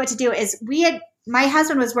reason we knew what to do is my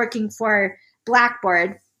husband was working for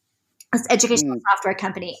Blackboard, an educational software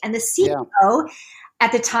company. And the CEO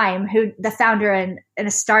at the time, who the founder and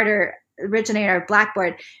a starter originator of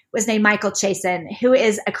Blackboard, was named Michael Chasen, who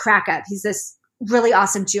is a crack up. He's this really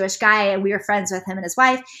awesome Jewish guy. And we were friends with him and his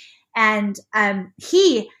wife. And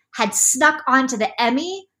he had snuck onto the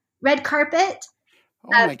Emmy red carpet.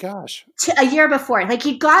 Oh my gosh. A year before.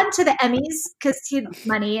 He'd gone to the Emmys because he had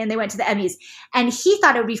money and they went to the Emmys, and he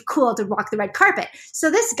thought it would be cool to walk the red carpet. So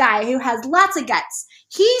this guy who has lots of guts,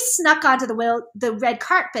 he snuck onto the red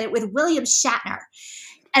carpet with William Shatner.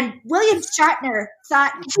 And William Shatner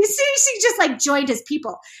thought, he seriously just joined his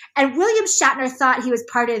people. And William Shatner thought he was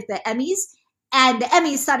part of the Emmys, and the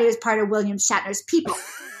Emmys thought he was part of William Shatner's people.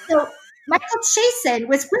 So Michael Chasen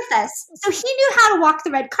was with us, so he knew how to walk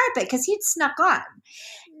the red carpet because he'd snuck on.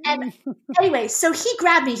 And anyway, so he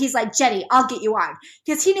grabbed me. He's like, Jenny, I'll get you on,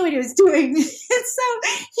 because he knew what he was doing. And so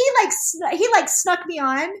he snuck me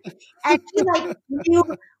on, and he like knew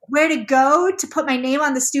where to go to put my name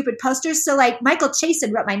on the stupid posters. So like Michael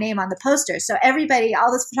Chasen wrote my name on the poster. So everybody,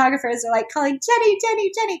 all those photographers are like calling Jenny,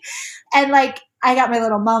 Jenny, Jenny. And like, I got my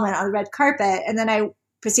little moment on the red carpet, and then I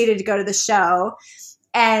proceeded to go to the show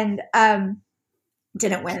and,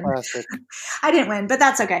 didn't win. Classic. I didn't win, but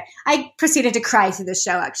that's okay. I proceeded to cry through the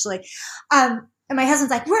show, actually. And my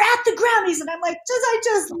husband's like, we're at the Grammys. And I'm like, I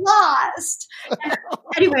just lost.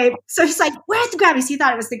 Anyway, so he's like, we're at the Grammys. He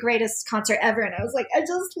thought it was the greatest concert ever. And I was like, I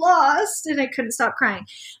just lost. And I couldn't stop crying.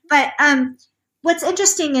 But what's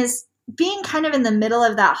interesting is being kind of in the middle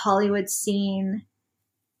of that Hollywood scene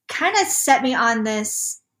kind of set me on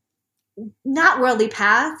this not worldly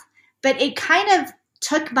path, but it kind of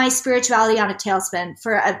took my spirituality on a tailspin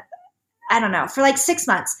for like 6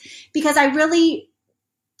 months, because I really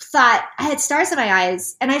thought I had stars in my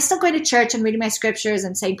eyes, and I was still going to church and reading my scriptures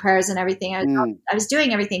and saying prayers and everything. I was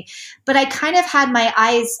doing everything, but I kind of had my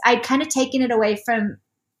eyes, I'd kind of taken it away from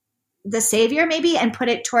the Savior maybe and put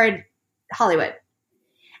it toward Hollywood.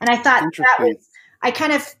 And I thought that was, I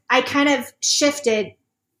kind of shifted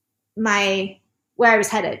where I was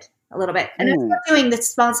headed a little bit, and I was doing the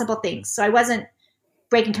small, simple things. So I wasn't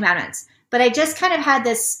breaking commandments, but I just kind of had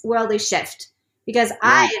this worldly shift, because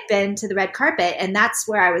I had been to the red carpet, and that's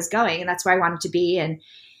where I was going, and that's where I wanted to be. And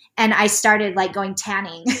I started like going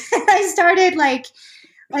tanning. I started like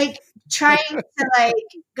trying to like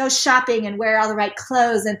go shopping and wear all the right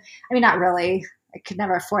clothes. And I mean, not really, I could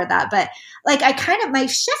never afford that, but like my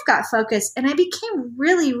shift got focused, and I became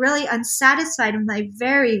really, really unsatisfied with my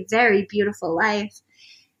very, very beautiful life.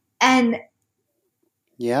 And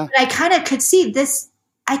but I kind of could see this.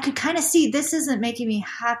 I could kind of see this isn't making me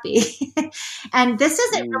happy, and this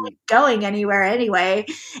isn't really going anywhere anyway.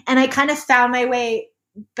 And I kind of found my way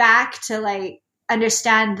back to like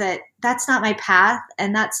understand that that's not my path,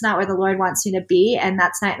 and that's not where the Lord wants me to be, and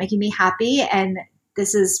that's not making me happy. And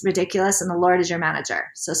this is ridiculous, and the Lord is your manager.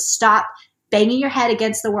 So stop banging your head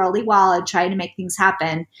against the worldly wall and trying to make things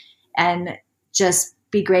happen, and just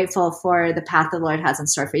be grateful for the path the Lord has in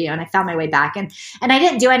store for you. And I found my way back, and I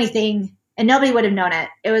didn't do anything, and nobody would have known it.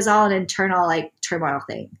 It was all an internal like turmoil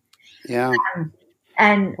thing. Yeah.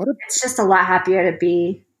 And it's just a lot happier to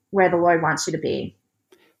be where the Lord wants you to be.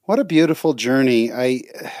 What a beautiful journey.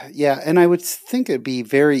 And I would think it'd be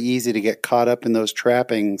very easy to get caught up in those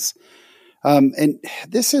trappings. And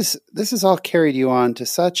this is all carried you on to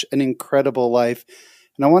such an incredible life.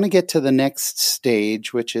 And I want to get to the next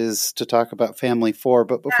stage, which is to talk about Family 4.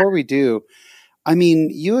 But before we do, I mean,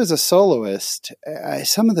 you as a soloist,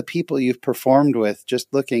 some of the people you've performed with,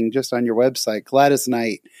 just looking just on your website, Gladys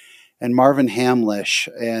Knight and Marvin Hamlish,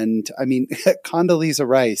 and I mean, Condoleezza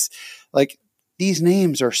Rice, like these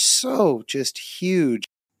names are so just huge.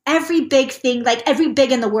 Every big thing, like every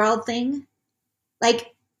big in the world thing,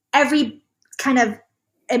 like every kind of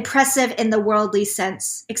impressive in the worldly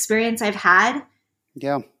sense experience I've had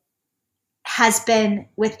has been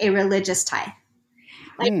with a religious tie.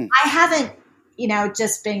 Like I haven't,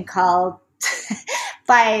 just been called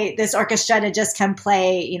by this orchestra to just come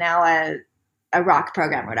play, a rock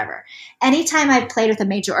program or whatever. Anytime I've played with a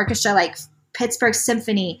major orchestra like Pittsburgh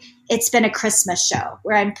Symphony, it's been a Christmas show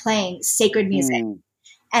where I'm playing sacred music.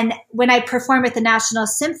 And when I performed with the National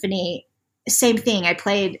Symphony, same thing. I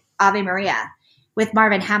played Ave Maria with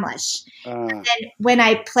Marvin Hamlish. And then when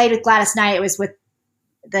I played with Gladys Knight, it was with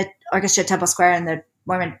the orchestra at Temple Square and the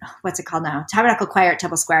Mormon, what's it called now? Tabernacle Choir at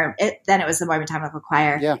Temple Square. Then it was the Mormon Tabernacle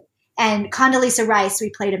Choir. Yeah. And Condoleezza Rice, we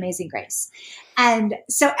played Amazing Grace. And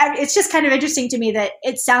so it's just kind of interesting to me that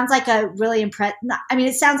it sounds like a really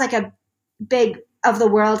it sounds like a big of the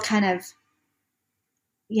world kind of,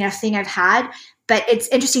 thing I've had. But it's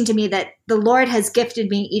interesting to me that the Lord has gifted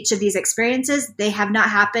me each of these experiences. They have not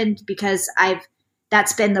happened because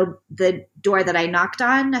that's been the door that I knocked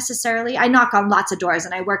on necessarily. I knock on lots of doors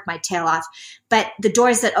and I work my tail off, but the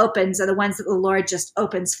doors that opens are the ones that the Lord just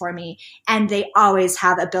opens for me. And they always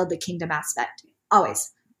have a build the kingdom aspect.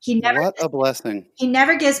 Always. What a blessing. He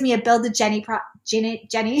never gives me a build the Jenny.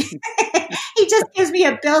 He just gives me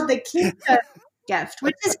a build the kingdom gift,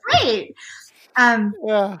 which is great.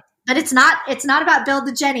 But it's not about build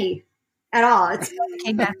the Jenny at all. It's build the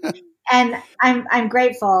kingdom. And I'm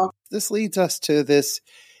grateful. This leads us to this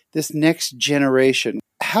next generation.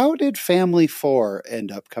 How did Family 4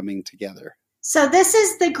 end up coming together? So this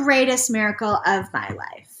is the greatest miracle of my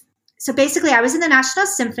life. So basically, I was in the National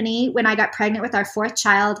Symphony when I got pregnant with our fourth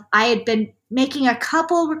child. I had been making a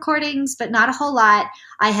couple recordings, but not a whole lot.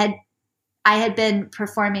 I had been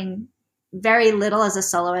performing very little as a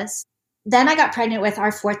soloist. Then I got pregnant with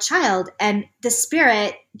our fourth child, and the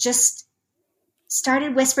Spirit just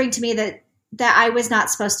started whispering to me that I was not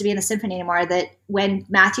supposed to be in the symphony anymore. That when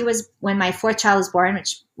my fourth child was born,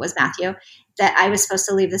 which was Matthew, that I was supposed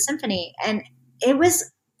to leave the symphony. And it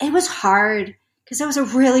was hard because it was a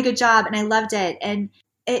really good job and I loved it. And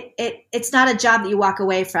it's not a job that you walk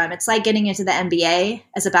away from. It's like getting into the NBA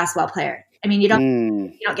as a basketball player. I mean, you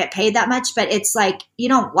don't get paid that much, but it's like, you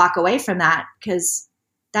don't walk away from that because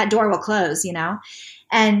that door will close, you know?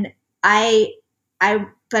 And the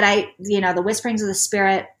whisperings of the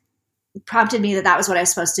Spirit prompted me that was what I was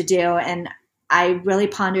supposed to do. And I really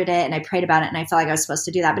pondered it and I prayed about it and I felt like I was supposed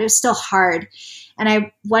to do that, but it was still hard.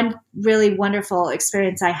 And one really wonderful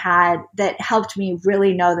experience I had that helped me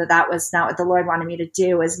really know that was not what the Lord wanted me to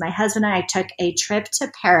do was my husband and I took a trip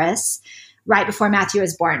to Paris right before Matthew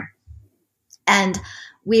was born. And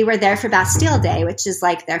we were there for Bastille Day, which is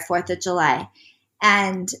like their 4th of July.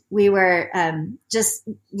 And we were just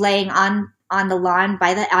laying on the lawn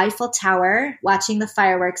by the Eiffel Tower, watching the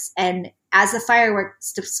fireworks. And as the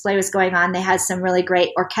fireworks display was going on, they had some really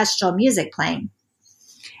great orchestral music playing.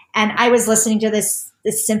 And I was listening to this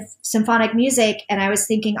symphonic music, and I was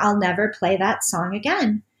thinking, I'll never play that song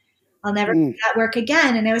again. I'll never play that work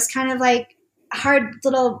again. And it was kind of like a hard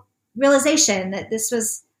little realization that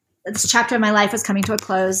this chapter of my life was coming to a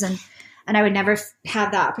close, and I would never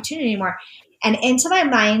have that opportunity anymore. And into my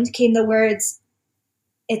mind came the words,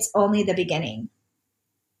 "It's only the beginning."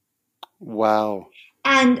 Wow.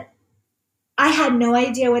 And I had no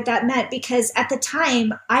idea what that meant because at the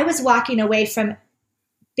time I was walking away from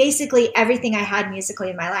basically everything I had musically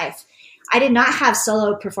in my life. I did not have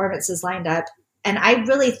solo performances lined up. And I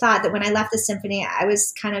really thought that when I left the symphony, I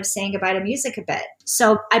was kind of saying goodbye to music a bit.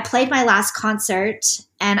 So I played my last concert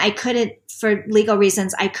and I couldn't, for legal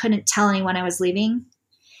reasons, I couldn't tell anyone I was leaving.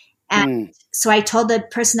 And so I told the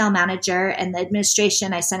personnel manager and the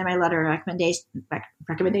administration, I sent in my letter of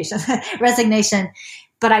resignation,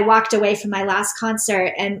 but I walked away from my last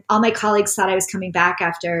concert and all my colleagues thought I was coming back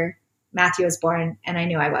after Matthew was born and I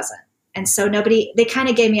knew I wasn't. And so they kind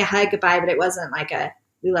of gave me a hug goodbye, but it wasn't like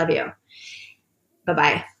we love you.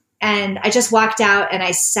 Bye-bye. And I just walked out and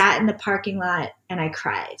I sat in the parking lot and I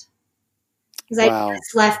cried because I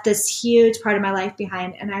just left this huge part of my life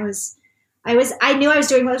behind. And I knew I was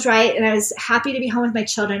doing what was right and I was happy to be home with my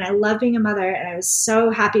children. I love being a mother and I was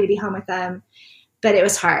so happy to be home with them, but it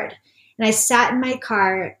was hard. And I sat in my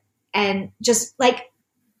car and just like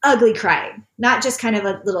ugly crying, not just kind of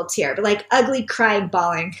a little tear, but like ugly crying,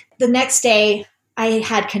 bawling. The next day I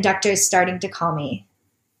had conductors starting to call me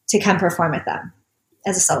to come perform with them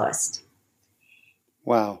as a soloist.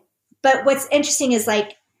 Wow. But what's interesting is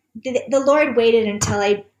like the Lord waited until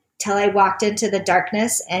I walked into the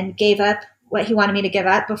darkness and gave up what he wanted me to give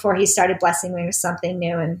up before he started blessing me with something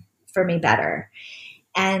new and for me better.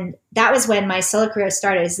 And that was when my solo career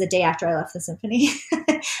started, is the day after I left the symphony.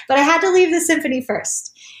 But I had to leave the symphony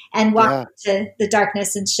first and walk to the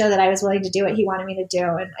darkness and show that I was willing to do what he wanted me to do.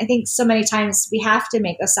 And I think so many times we have to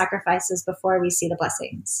make those sacrifices before we see the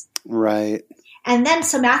blessings. Right. And then,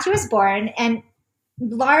 so Matthew was born and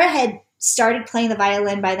Laura had started playing the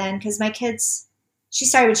violin by then because my kids, she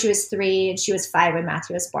started when she was 3 and she was 5 when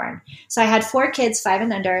Matthew was born. So I had 4 kids, 5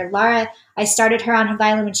 and under. Laura, I started her on her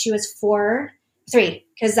violin when she was 3,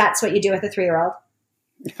 because that's what you do with a 3-year-old.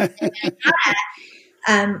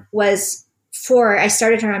 Was 4. I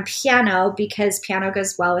started her on piano because piano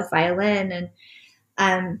goes well with violin.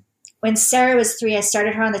 And when Sarah was 3, I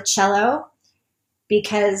started her on the cello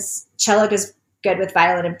because cello goes good with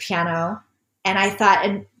violin and piano. And I thought,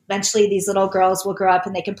 and eventually these little girls will grow up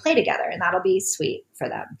and they can play together and that'll be sweet for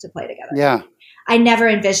them to play together. Yeah. I never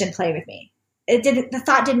envisioned play with me. The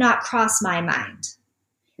thought did not cross my mind.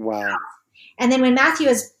 Wow. And then when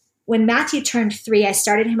Matthew turned 3, I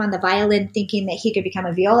started him on the violin thinking that he could become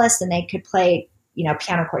a violist and they could play,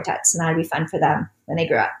 piano quartets and that would be fun for them when they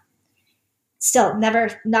grew up. Still never,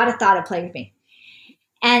 not a thought of playing with me.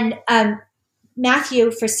 And,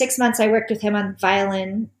 Matthew, for 6 months, I worked with him on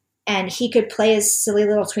violin and he could play his Silly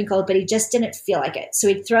Little Twinkle, but he just didn't feel like it. So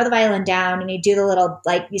he'd throw the violin down and he'd do the little,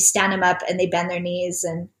 like you stand them up and they bend their knees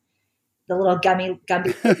and the little gummy. I've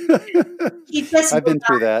been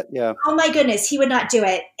through that. Yeah. Oh my goodness. He would not do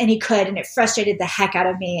it. And he could. And it frustrated the heck out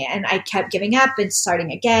of me. And I kept giving up and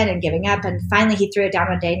starting again and giving up. And finally he threw it down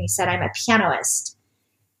one day and he said, "I'm a pianist."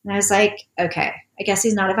 And I was like, okay, I guess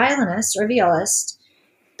he's not a violinist or a violist.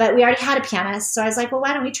 But we already had a pianist. So I was like, well,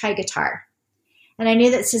 why don't we try guitar? And I knew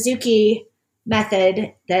that Suzuki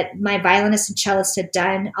method that my violinist and cellist had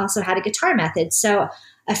done also had a guitar method. So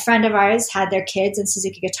a friend of ours had their kids in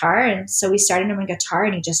Suzuki guitar, and so we started him on guitar,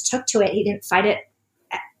 and he just took to it. He didn't fight it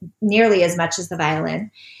nearly as much as the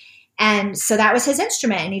violin. And so that was his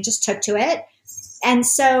instrument, and he just took to it. And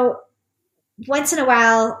so once in a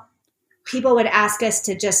while, people would ask us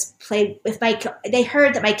to just play with they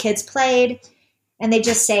heard that my kids played, and they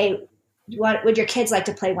just say, what would your kids like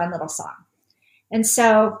to play one little song? And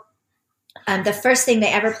so the first thing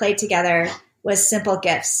they ever played together was Simple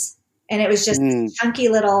Gifts. And it was just chunky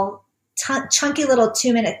little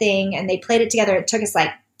 2-minute thing. And they played it together. It took us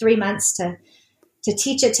like 3 months to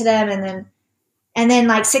teach it to them. And then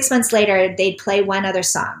like 6 months later, they'd play one other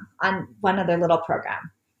song on one other little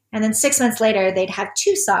program. And then 6 months later, they'd have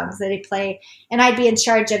 2 songs that they'd play. And I'd be in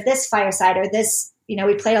charge of this fireside or this,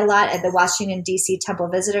 we played a lot at the Washington, D.C. Temple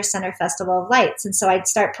Visitor Center Festival of Lights. And so I'd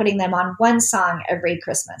start putting them on one song every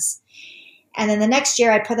Christmas. And then the next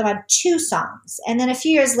year I put them on 2 songs. And then a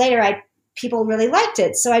few years later, people really liked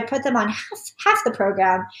it. So I put them on half the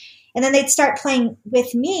program. And then they'd start playing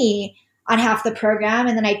with me on half the program.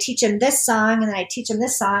 And then I teach them this song, and then I teach them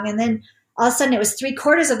this song. And then all of a sudden it was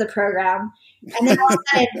 3/4 of the program. And then all of a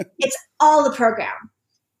sudden it's all the program.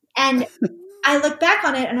 And I look back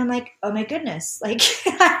on it and I'm like, oh my goodness, like,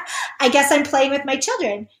 I guess I'm playing with my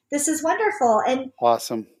children. This is wonderful. And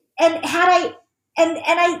awesome. And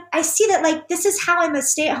I see that, like, this is how I'm a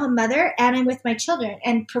stay-at-home mother, and I'm with my children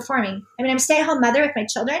and performing. I mean, I'm a stay-at-home mother with my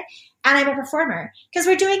children, and I'm a performer because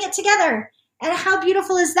we're doing it together. And how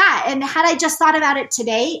beautiful is that? And had I just thought about it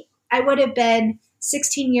today, I would have been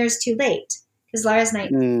 16 years too late because Laura's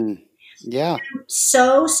 19. Yeah. I'm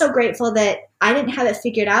so grateful that I didn't have it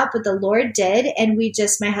figured out, but the Lord did. And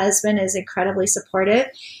my husband is incredibly supportive,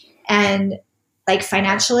 and like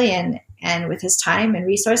financially and with his time and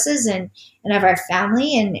resources and of our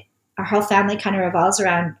family, and our whole family kind of revolves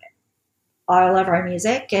around all of our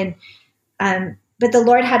music. And, but the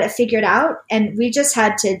Lord had it figured out, and we just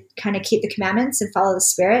had to kind of keep the commandments and follow the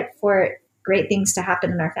Spirit for great things to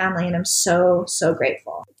happen in our family. And I'm so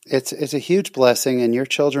grateful. It's a huge blessing, and your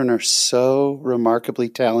children are so remarkably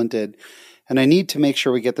talented. And I need to make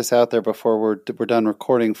sure we get this out there before we're done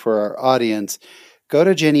recording for our audience. Go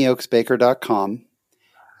to jennyoaksbaker.com.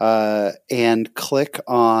 And click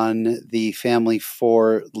on the Family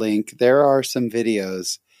 4 link. There are some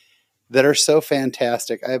videos that are so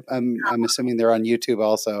fantastic. I'm assuming they're on YouTube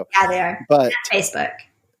also. Yeah, they are. But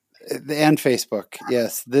and Facebook.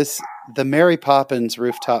 Yes. The Mary Poppins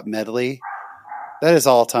rooftop medley. That is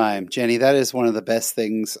all time, Jenny. That is one of the best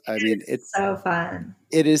things. I mean, it's so fun.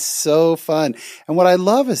 It is so fun. And what I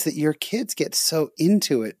love is that your kids get so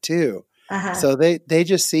into it too. Uh-huh. So they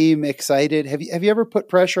just seem excited. Have you ever put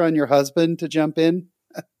pressure on your husband to jump in?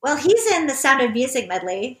 Well, he's in the Sound of Music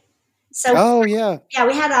medley. So we had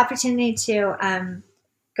the opportunity to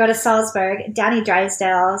go to Salzburg. Danny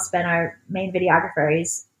Drysdale has been our main videographer.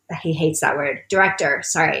 He hates that word. Director,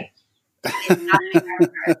 sorry.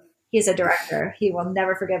 He's a director. He will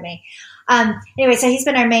never forgive me. Anyway, so he's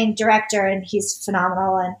been our main director, and he's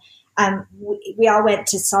phenomenal. And we all went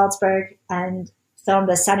to Salzburg and filmed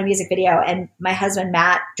the Sound of Music video, and my husband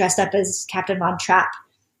Matt dressed up as Captain Von Trapp.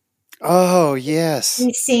 Oh yes,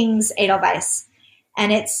 he sings Edelweiss,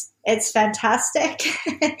 and it's fantastic.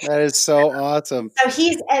 That is so awesome. So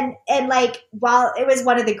he's and like, while it was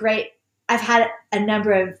one of the great, I've had a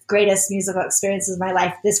number of greatest musical experiences in my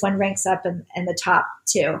life. This one ranks up in the top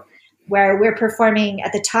 2, where we're performing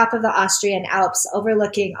at the top of the Austrian Alps,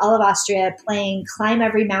 overlooking all of Austria, playing Climb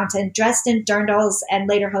Every Mountain, dressed in dirndls and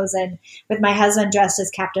lederhosen, with my husband dressed as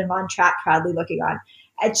Captain Von Trapp, proudly looking on.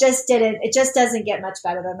 It just doesn't get much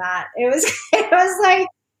better than that. It was like,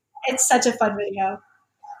 it's such a fun video.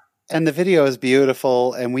 And the video is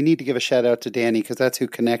beautiful, and we need to give a shout out to Danny, because that's who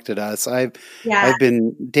connected us.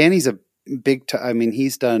 Danny's a big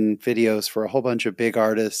he's done videos for a whole bunch of big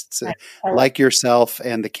artists like yourself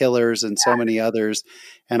and the Killers and so many others.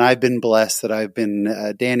 And I've been blessed that I've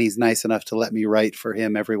been, Danny's nice enough to let me write for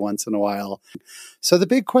him every once in a while. So the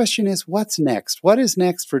big question is, what's next? What is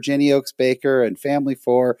next for Jenny Oaks Baker and Family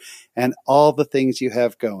 4 and all the things you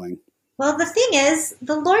have going? Well, the thing is,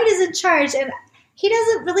 the Lord is in charge, and he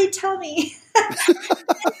doesn't really tell me.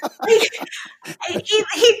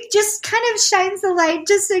 He just kind of shines the light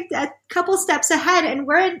just a couple steps ahead, and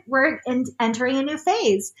we're entering a new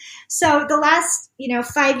phase. So the last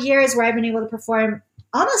 5 years, where I've been able to perform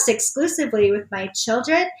almost exclusively with my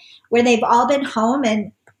children, where they've all been home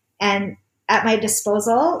and at my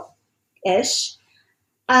disposal ish,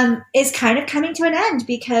 is kind of coming to an end,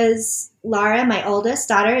 because Laura, my oldest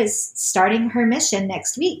daughter, is starting her mission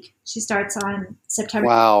next week. She starts on September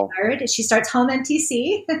Wow. 3rd. She starts home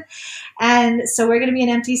MTC. And so we're going to be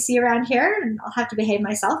an MTC around here, and I'll have to behave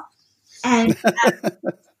myself. And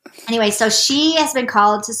anyway, so she has been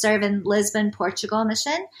called to serve in Lisbon, Portugal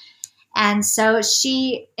mission. And so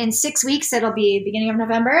in 6 weeks, it'll be beginning of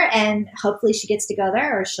November, and hopefully she gets to go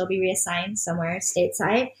there, or she'll be reassigned somewhere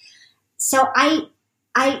stateside. So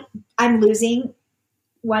I'm losing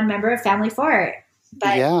one member of Family Four,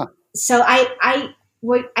 but yeah. So I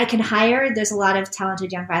can hire. There's a lot of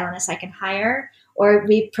talented young violinists I can hire, or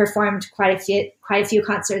we performed quite a few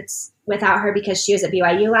concerts without her because she was at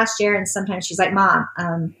BYU last year, and sometimes she's like, "Mom,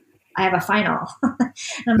 I have a final."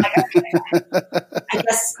 And I'm like, okay, I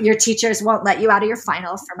guess your teachers won't let you out of your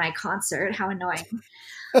final for my concert. How annoying.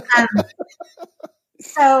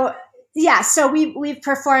 So we've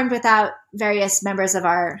performed without various members of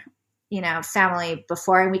our, family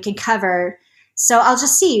before, and we can cover. So I'll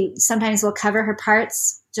just see. Sometimes we'll cover her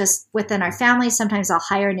parts just within our family. Sometimes I'll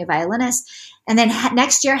hire a new violinist. And then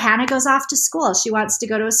next year, Hannah goes off to school. She wants to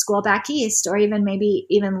go to a school back east, or maybe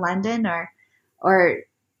even London, or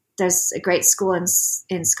there's a great school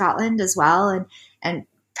in Scotland as well. And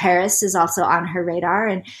Paris is also on her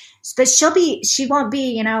radar. But she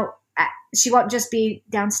won't just be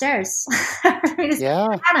downstairs.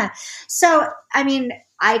 Yeah. Hannah. So,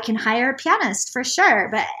 I can hire a pianist for sure,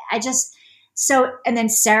 but and then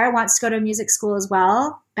Sarah wants to go to music school as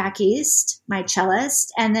well, back east, my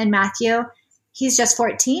cellist. And then Matthew, he's just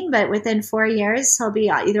 14, but within 4 years, he'll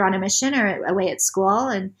be either on a mission or away at school.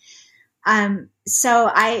 And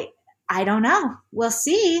so I don't know. We'll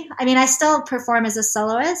see. I still perform as a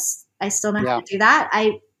soloist. I still know how to do that.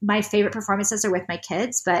 My favorite performances are with my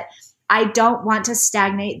kids, but I don't want to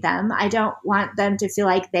stagnate them. I don't want them to feel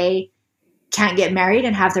like they can't get married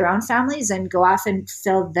and have their own families and go off and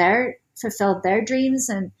fulfill their dreams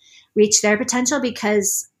and reach their potential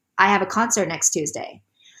because I have a concert next Tuesday.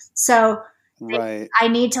 So right. I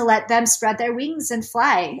need to let them spread their wings and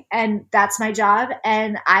fly. And that's my job.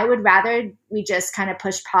 And I would rather we just kind of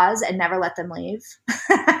push pause and never let them leave.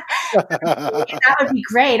 That would be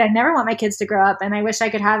great. I never want my kids to grow up, and I wish I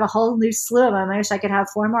could have a whole new slew of them. I wish I could have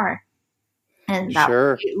 4 more. And that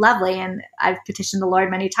would be lovely. And I've petitioned the Lord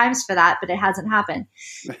many times for that, but it hasn't happened.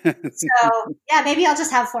 So maybe I'll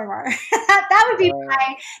just have 4 more. That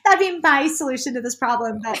would be my solution to this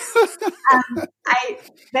problem. But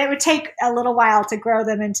it would take a little while to grow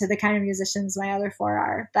them into the kind of musicians my other 4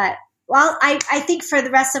 are. But I think for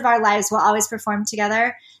the rest of our lives, we'll always perform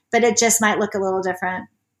together, but it just might look a little different.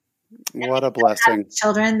 What a blessing.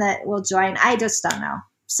 Children that will join. I just don't know.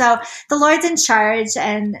 So the Lord's in charge,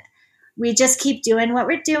 and we just keep doing what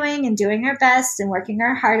we're doing and doing our best and working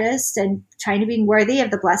our hardest and trying to be worthy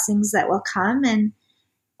of the blessings that will come.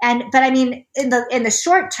 But in the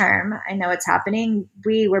short term, I know it's happening.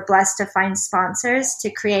 We were blessed to find sponsors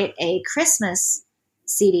to create a Christmas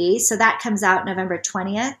CD. So that comes out November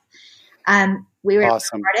 20th. We were able to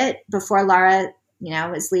record it before Laura,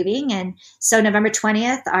 was leaving. And so November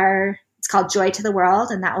 20th, it's called Joy to the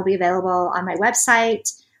World, and that will be available on my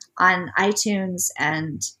website, on iTunes,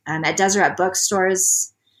 and at Deseret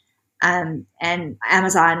bookstores, and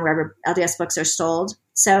Amazon, wherever LDS books are sold.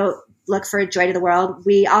 So look for Joy to the World.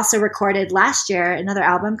 We also recorded last year another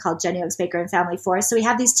album called Jenny Oaks Baker and Family Four. So we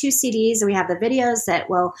have these 2 CDs, and we have the videos that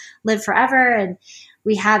will live forever. And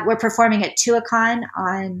we're performing at Tuacahn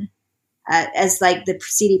on as like the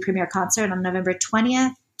CD premiere concert on November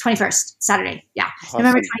 21st, Saturday. Yeah. Awesome.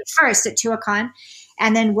 November 21st at Tuacahn.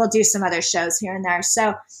 And then we'll do some other shows here and there.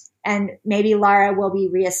 So, and maybe Laura will be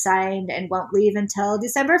reassigned and won't leave until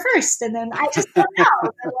December 1st. And then I just don't know.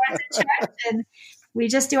 The Lord's in charge, and we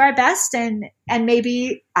just do our best. And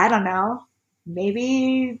maybe, I don't know,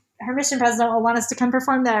 maybe her mission president will want us to come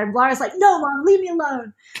perform there. And Laura's like, "No, Mom, leave me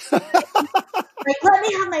alone. Let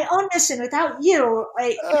me have my own mission without you,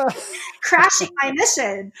 crashing my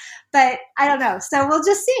mission." But I don't know. So we'll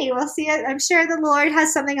just see. We'll see. I'm sure the Lord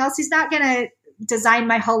has something else. He's not going to design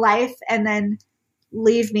my whole life and then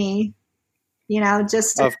leave me,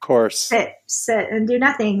 just to of course sit and do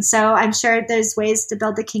nothing. So I'm sure there's ways to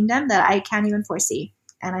build the kingdom that I can't even foresee,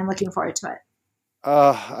 and I'm looking forward to it.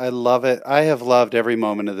 I love it. I have loved every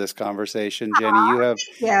moment of this conversation, Jenny. You have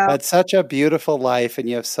had such a beautiful life, and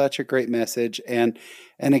you have such a great message. And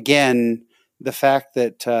again, the fact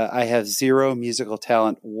that I have zero musical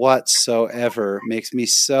talent whatsoever makes me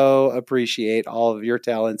so appreciate all of your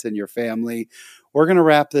talents and your family. We're going to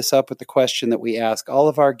wrap this up with the question that we ask all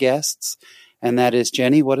of our guests, and that is,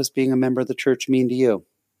 Jenny, what does being a member of the church mean to you?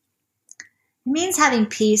 It means having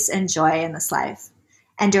peace and joy in this life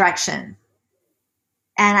and direction.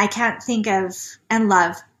 And I can't think of, and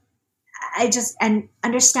love. I just, and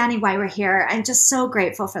understanding why we're here. I'm just so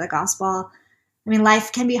grateful for the gospel. I mean,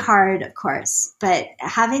 life can be hard, of course, but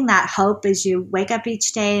having that hope as you wake up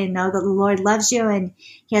each day and know that the Lord loves you and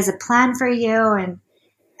he has a plan for you and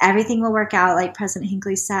everything will work out, like President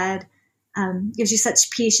Hinckley said, gives you such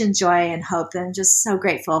peace and joy and hope. And I'm just so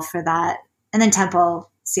grateful for that. And then temple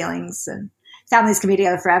ceilings and families can be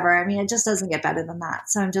together forever. I mean, it just doesn't get better than that.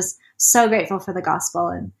 So I'm just so grateful for the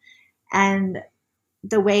gospel and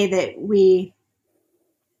the way that we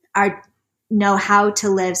know how to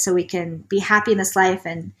live so we can be happy in this life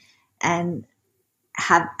and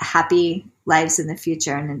have happy lives in the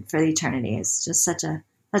future and for eternity is just such a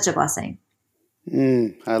blessing.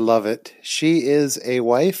 I love it. She is a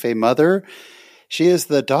wife, a mother. She is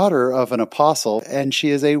the daughter of an apostle, and she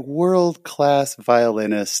is a world-class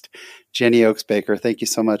violinist. Jenny Oakes Baker, thank you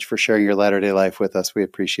so much for sharing your Latter-day Life with us. We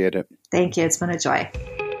appreciate it. Thank you. It's been a joy.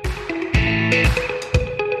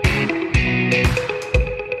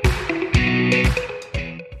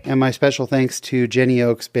 And my special thanks to Jenny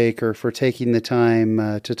Oakes Baker for taking the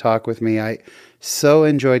time to talk with me. I so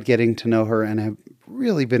enjoyed getting to know her and have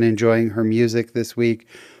really been enjoying her music this week.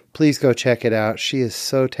 Please go check it out. She is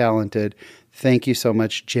so talented. Thank you so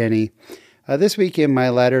much, Jenny. This week in my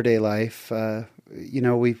Latter-day Life,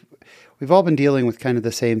 we've all been dealing with kind of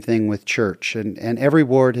the same thing with church, and every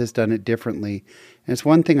ward has done it differently. And it's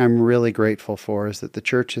one thing I'm really grateful for is that the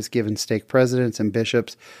church has given stake presidents and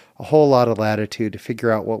bishops a whole lot of latitude to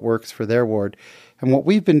figure out what works for their ward. And what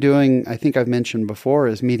we've been doing, I think I've mentioned before,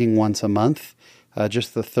 is meeting once a month,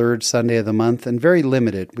 just the third Sunday of the month, and very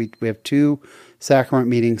limited. We have 2 sacrament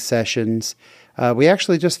meeting sessions. We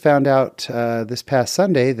actually just found out this past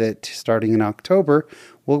Sunday that starting in October,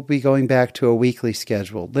 we'll be going back to a weekly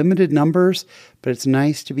schedule. Limited numbers, but it's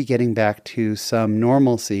nice to be getting back to some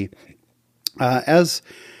normalcy. As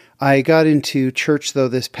I got into church, though,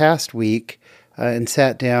 this past week and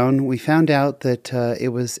sat down, we found out that it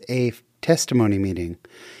was a testimony meeting.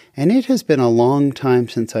 And it has been a long time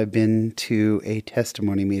since I've been to a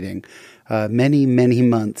testimony meeting, many, many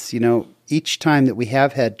months. Each time that we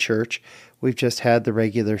have had church, we've just had the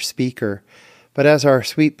regular speaker. But as our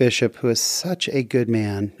sweet bishop, who is such a good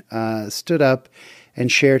man, stood up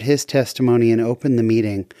and shared his testimony and opened the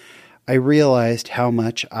meeting, I realized how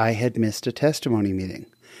much I had missed a testimony meeting.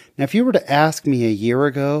 Now, if you were to ask me a year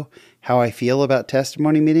ago how I feel about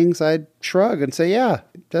testimony meetings, I'd shrug and say, yeah,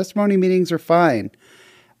 testimony meetings are fine.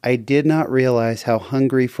 I did not realize how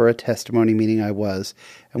hungry for a testimony meeting I was,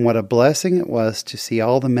 and what a blessing it was to see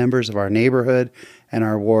all the members of our neighborhood and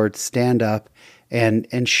our ward stand up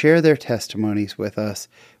and share their testimonies with us.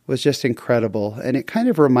 Was just incredible. And it kind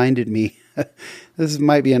of reminded me, this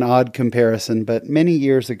might be an odd comparison, but many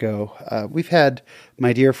years ago, we've had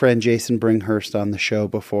my dear friend Jason Bringhurst on the show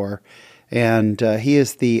before, and he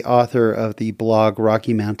is the author of the blog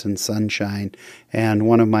Rocky Mountain Sunshine, and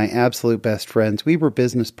one of my absolute best friends. We were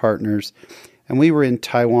business partners, and we were in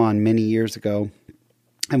Taiwan many years ago,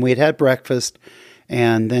 and we had had breakfast,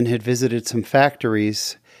 and then had visited some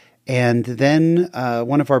factories. And then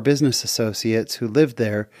one of our business associates who lived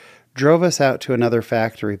there drove us out to another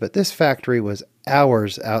factory, but this factory was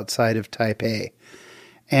hours outside of Taipei.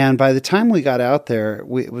 And by the time we got out there,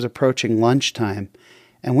 it was approaching lunchtime,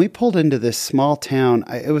 and we pulled into this small town.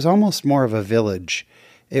 It was almost more of a village.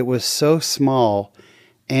 It was so small,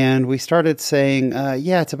 and we started saying,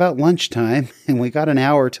 yeah, it's about lunchtime, and we got an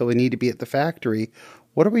hour till we need to be at the factory.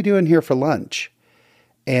 What are we doing here for lunch?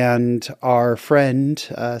 And our friend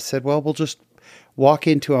said, well, we'll just walk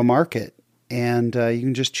into a market and you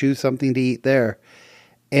can just choose something to eat there.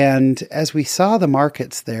 And as we saw the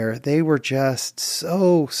markets there, they were just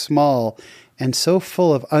so small and so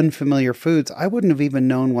full of unfamiliar foods, I wouldn't have even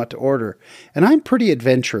known what to order. And I'm pretty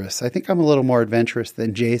adventurous. I think I'm a little more adventurous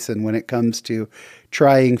than Jason when it comes to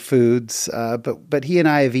trying foods. But he and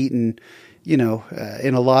I have eaten, in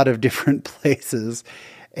a lot of different places.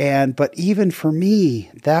 But even for me,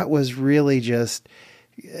 that was really just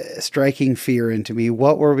striking fear into me.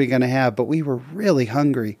 What were we going to have? But we were really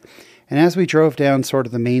hungry. And as we drove down sort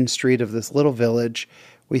of the main street of this little village,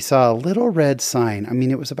 we saw a little red sign. I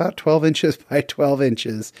mean, it was about 12 inches by 12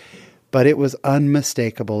 inches, but it was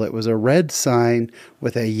unmistakable. It was a red sign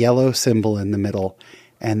with a yellow symbol in the middle,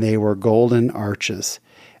 and they were golden arches.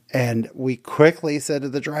 And we quickly said to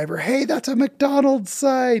the driver, hey, that's a McDonald's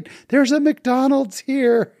sign. There's a McDonald's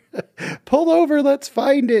here. Pull over, let's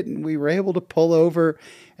find it. And we were able to pull over.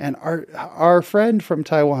 And our friend from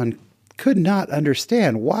Taiwan could not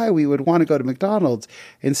understand why we would want to go to McDonald's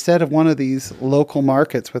instead of one of these local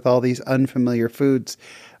markets with all these unfamiliar foods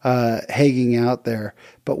hanging out there.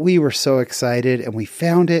 But we were so excited, and we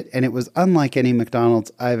found it, and it was unlike any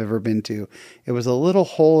McDonald's I've ever been to. It was a little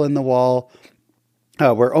hole in the wall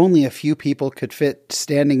where only a few people could fit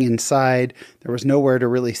standing inside. There was nowhere to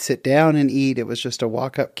really sit down and eat. It was just a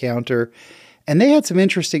walk-up counter. And they had some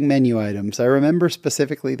interesting menu items. I remember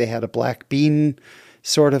specifically they had a black bean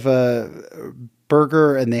sort of a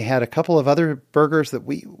burger, and they had a couple of other burgers that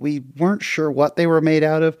we weren't sure what they were made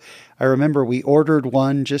out of. I remember we ordered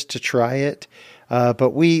one just to try it,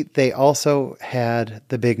 but they also had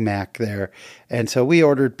the Big Mac there. And so we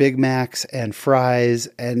ordered Big Macs and fries,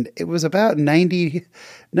 and it was about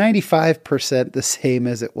 95% the same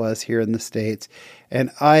as it was here in the States. And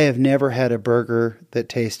I have never had a burger that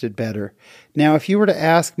tasted better. Now, if you were to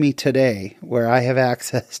ask me today, where I have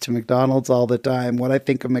access to McDonald's all the time, what I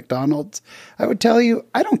think of McDonald's, I would tell you,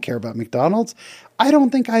 I don't care about McDonald's. I don't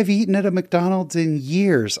think I've eaten at a McDonald's in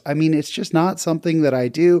years. I mean, it's just not something that I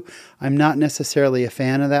do. I'm not necessarily a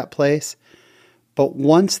fan of that place. But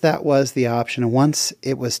once that was the option, and once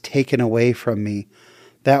it was taken away from me,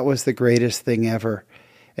 that was the greatest thing ever.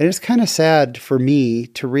 And it's kind of sad for me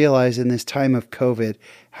to realize in this time of COVID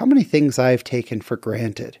how many things I've taken for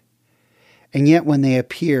granted. And yet when they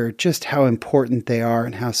appear, just how important they are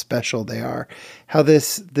and how special they are. How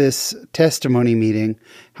this testimony meeting,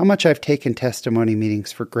 how much I've taken testimony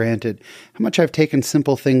meetings for granted. How much I've taken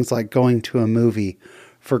simple things like going to a movie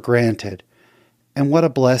for granted. And what a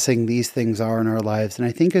blessing these things are in our lives. And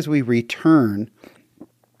I think as we return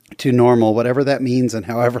to normal, whatever that means and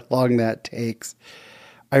however long that takes,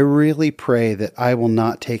 I really pray that I will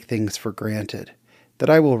not take things for granted, that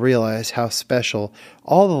I will realize how special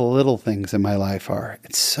all the little things in my life are.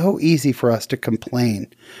 It's so easy for us to complain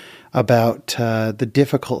about the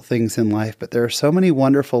difficult things in life, but there are so many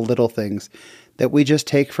wonderful little things that we just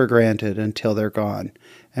take for granted until they're gone.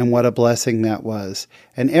 And what a blessing that was.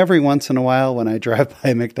 And every once in a while when I drive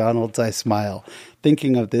by McDonald's, I smile,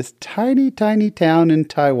 thinking of this tiny, tiny town in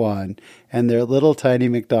Taiwan and their little tiny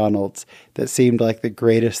McDonald's that seemed like the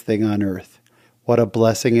greatest thing on earth. What a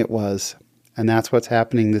blessing it was. And that's what's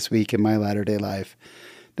happening this week in my latter-day life.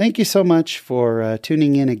 Thank you so much for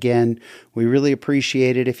tuning in again. We really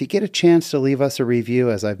appreciate it. If you get a chance to leave us a review,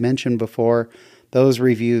 as I've mentioned before, those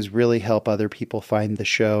reviews really help other people find the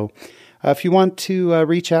show. If you want to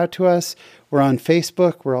reach out to us, we're on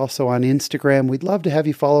Facebook. We're also on Instagram. We'd love to have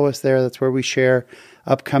you follow us there. That's where we share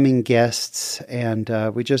upcoming guests, and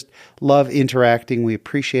we just love interacting. We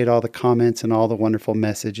appreciate all the comments and all the wonderful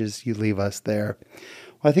messages you leave us there.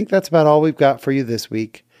 Well, I think that's about all we've got for you this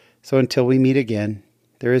week. So until we meet again,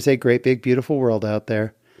 there is a great, big, beautiful world out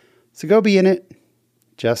there. So go be in it,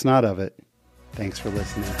 just not of it. Thanks for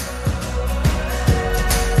listening.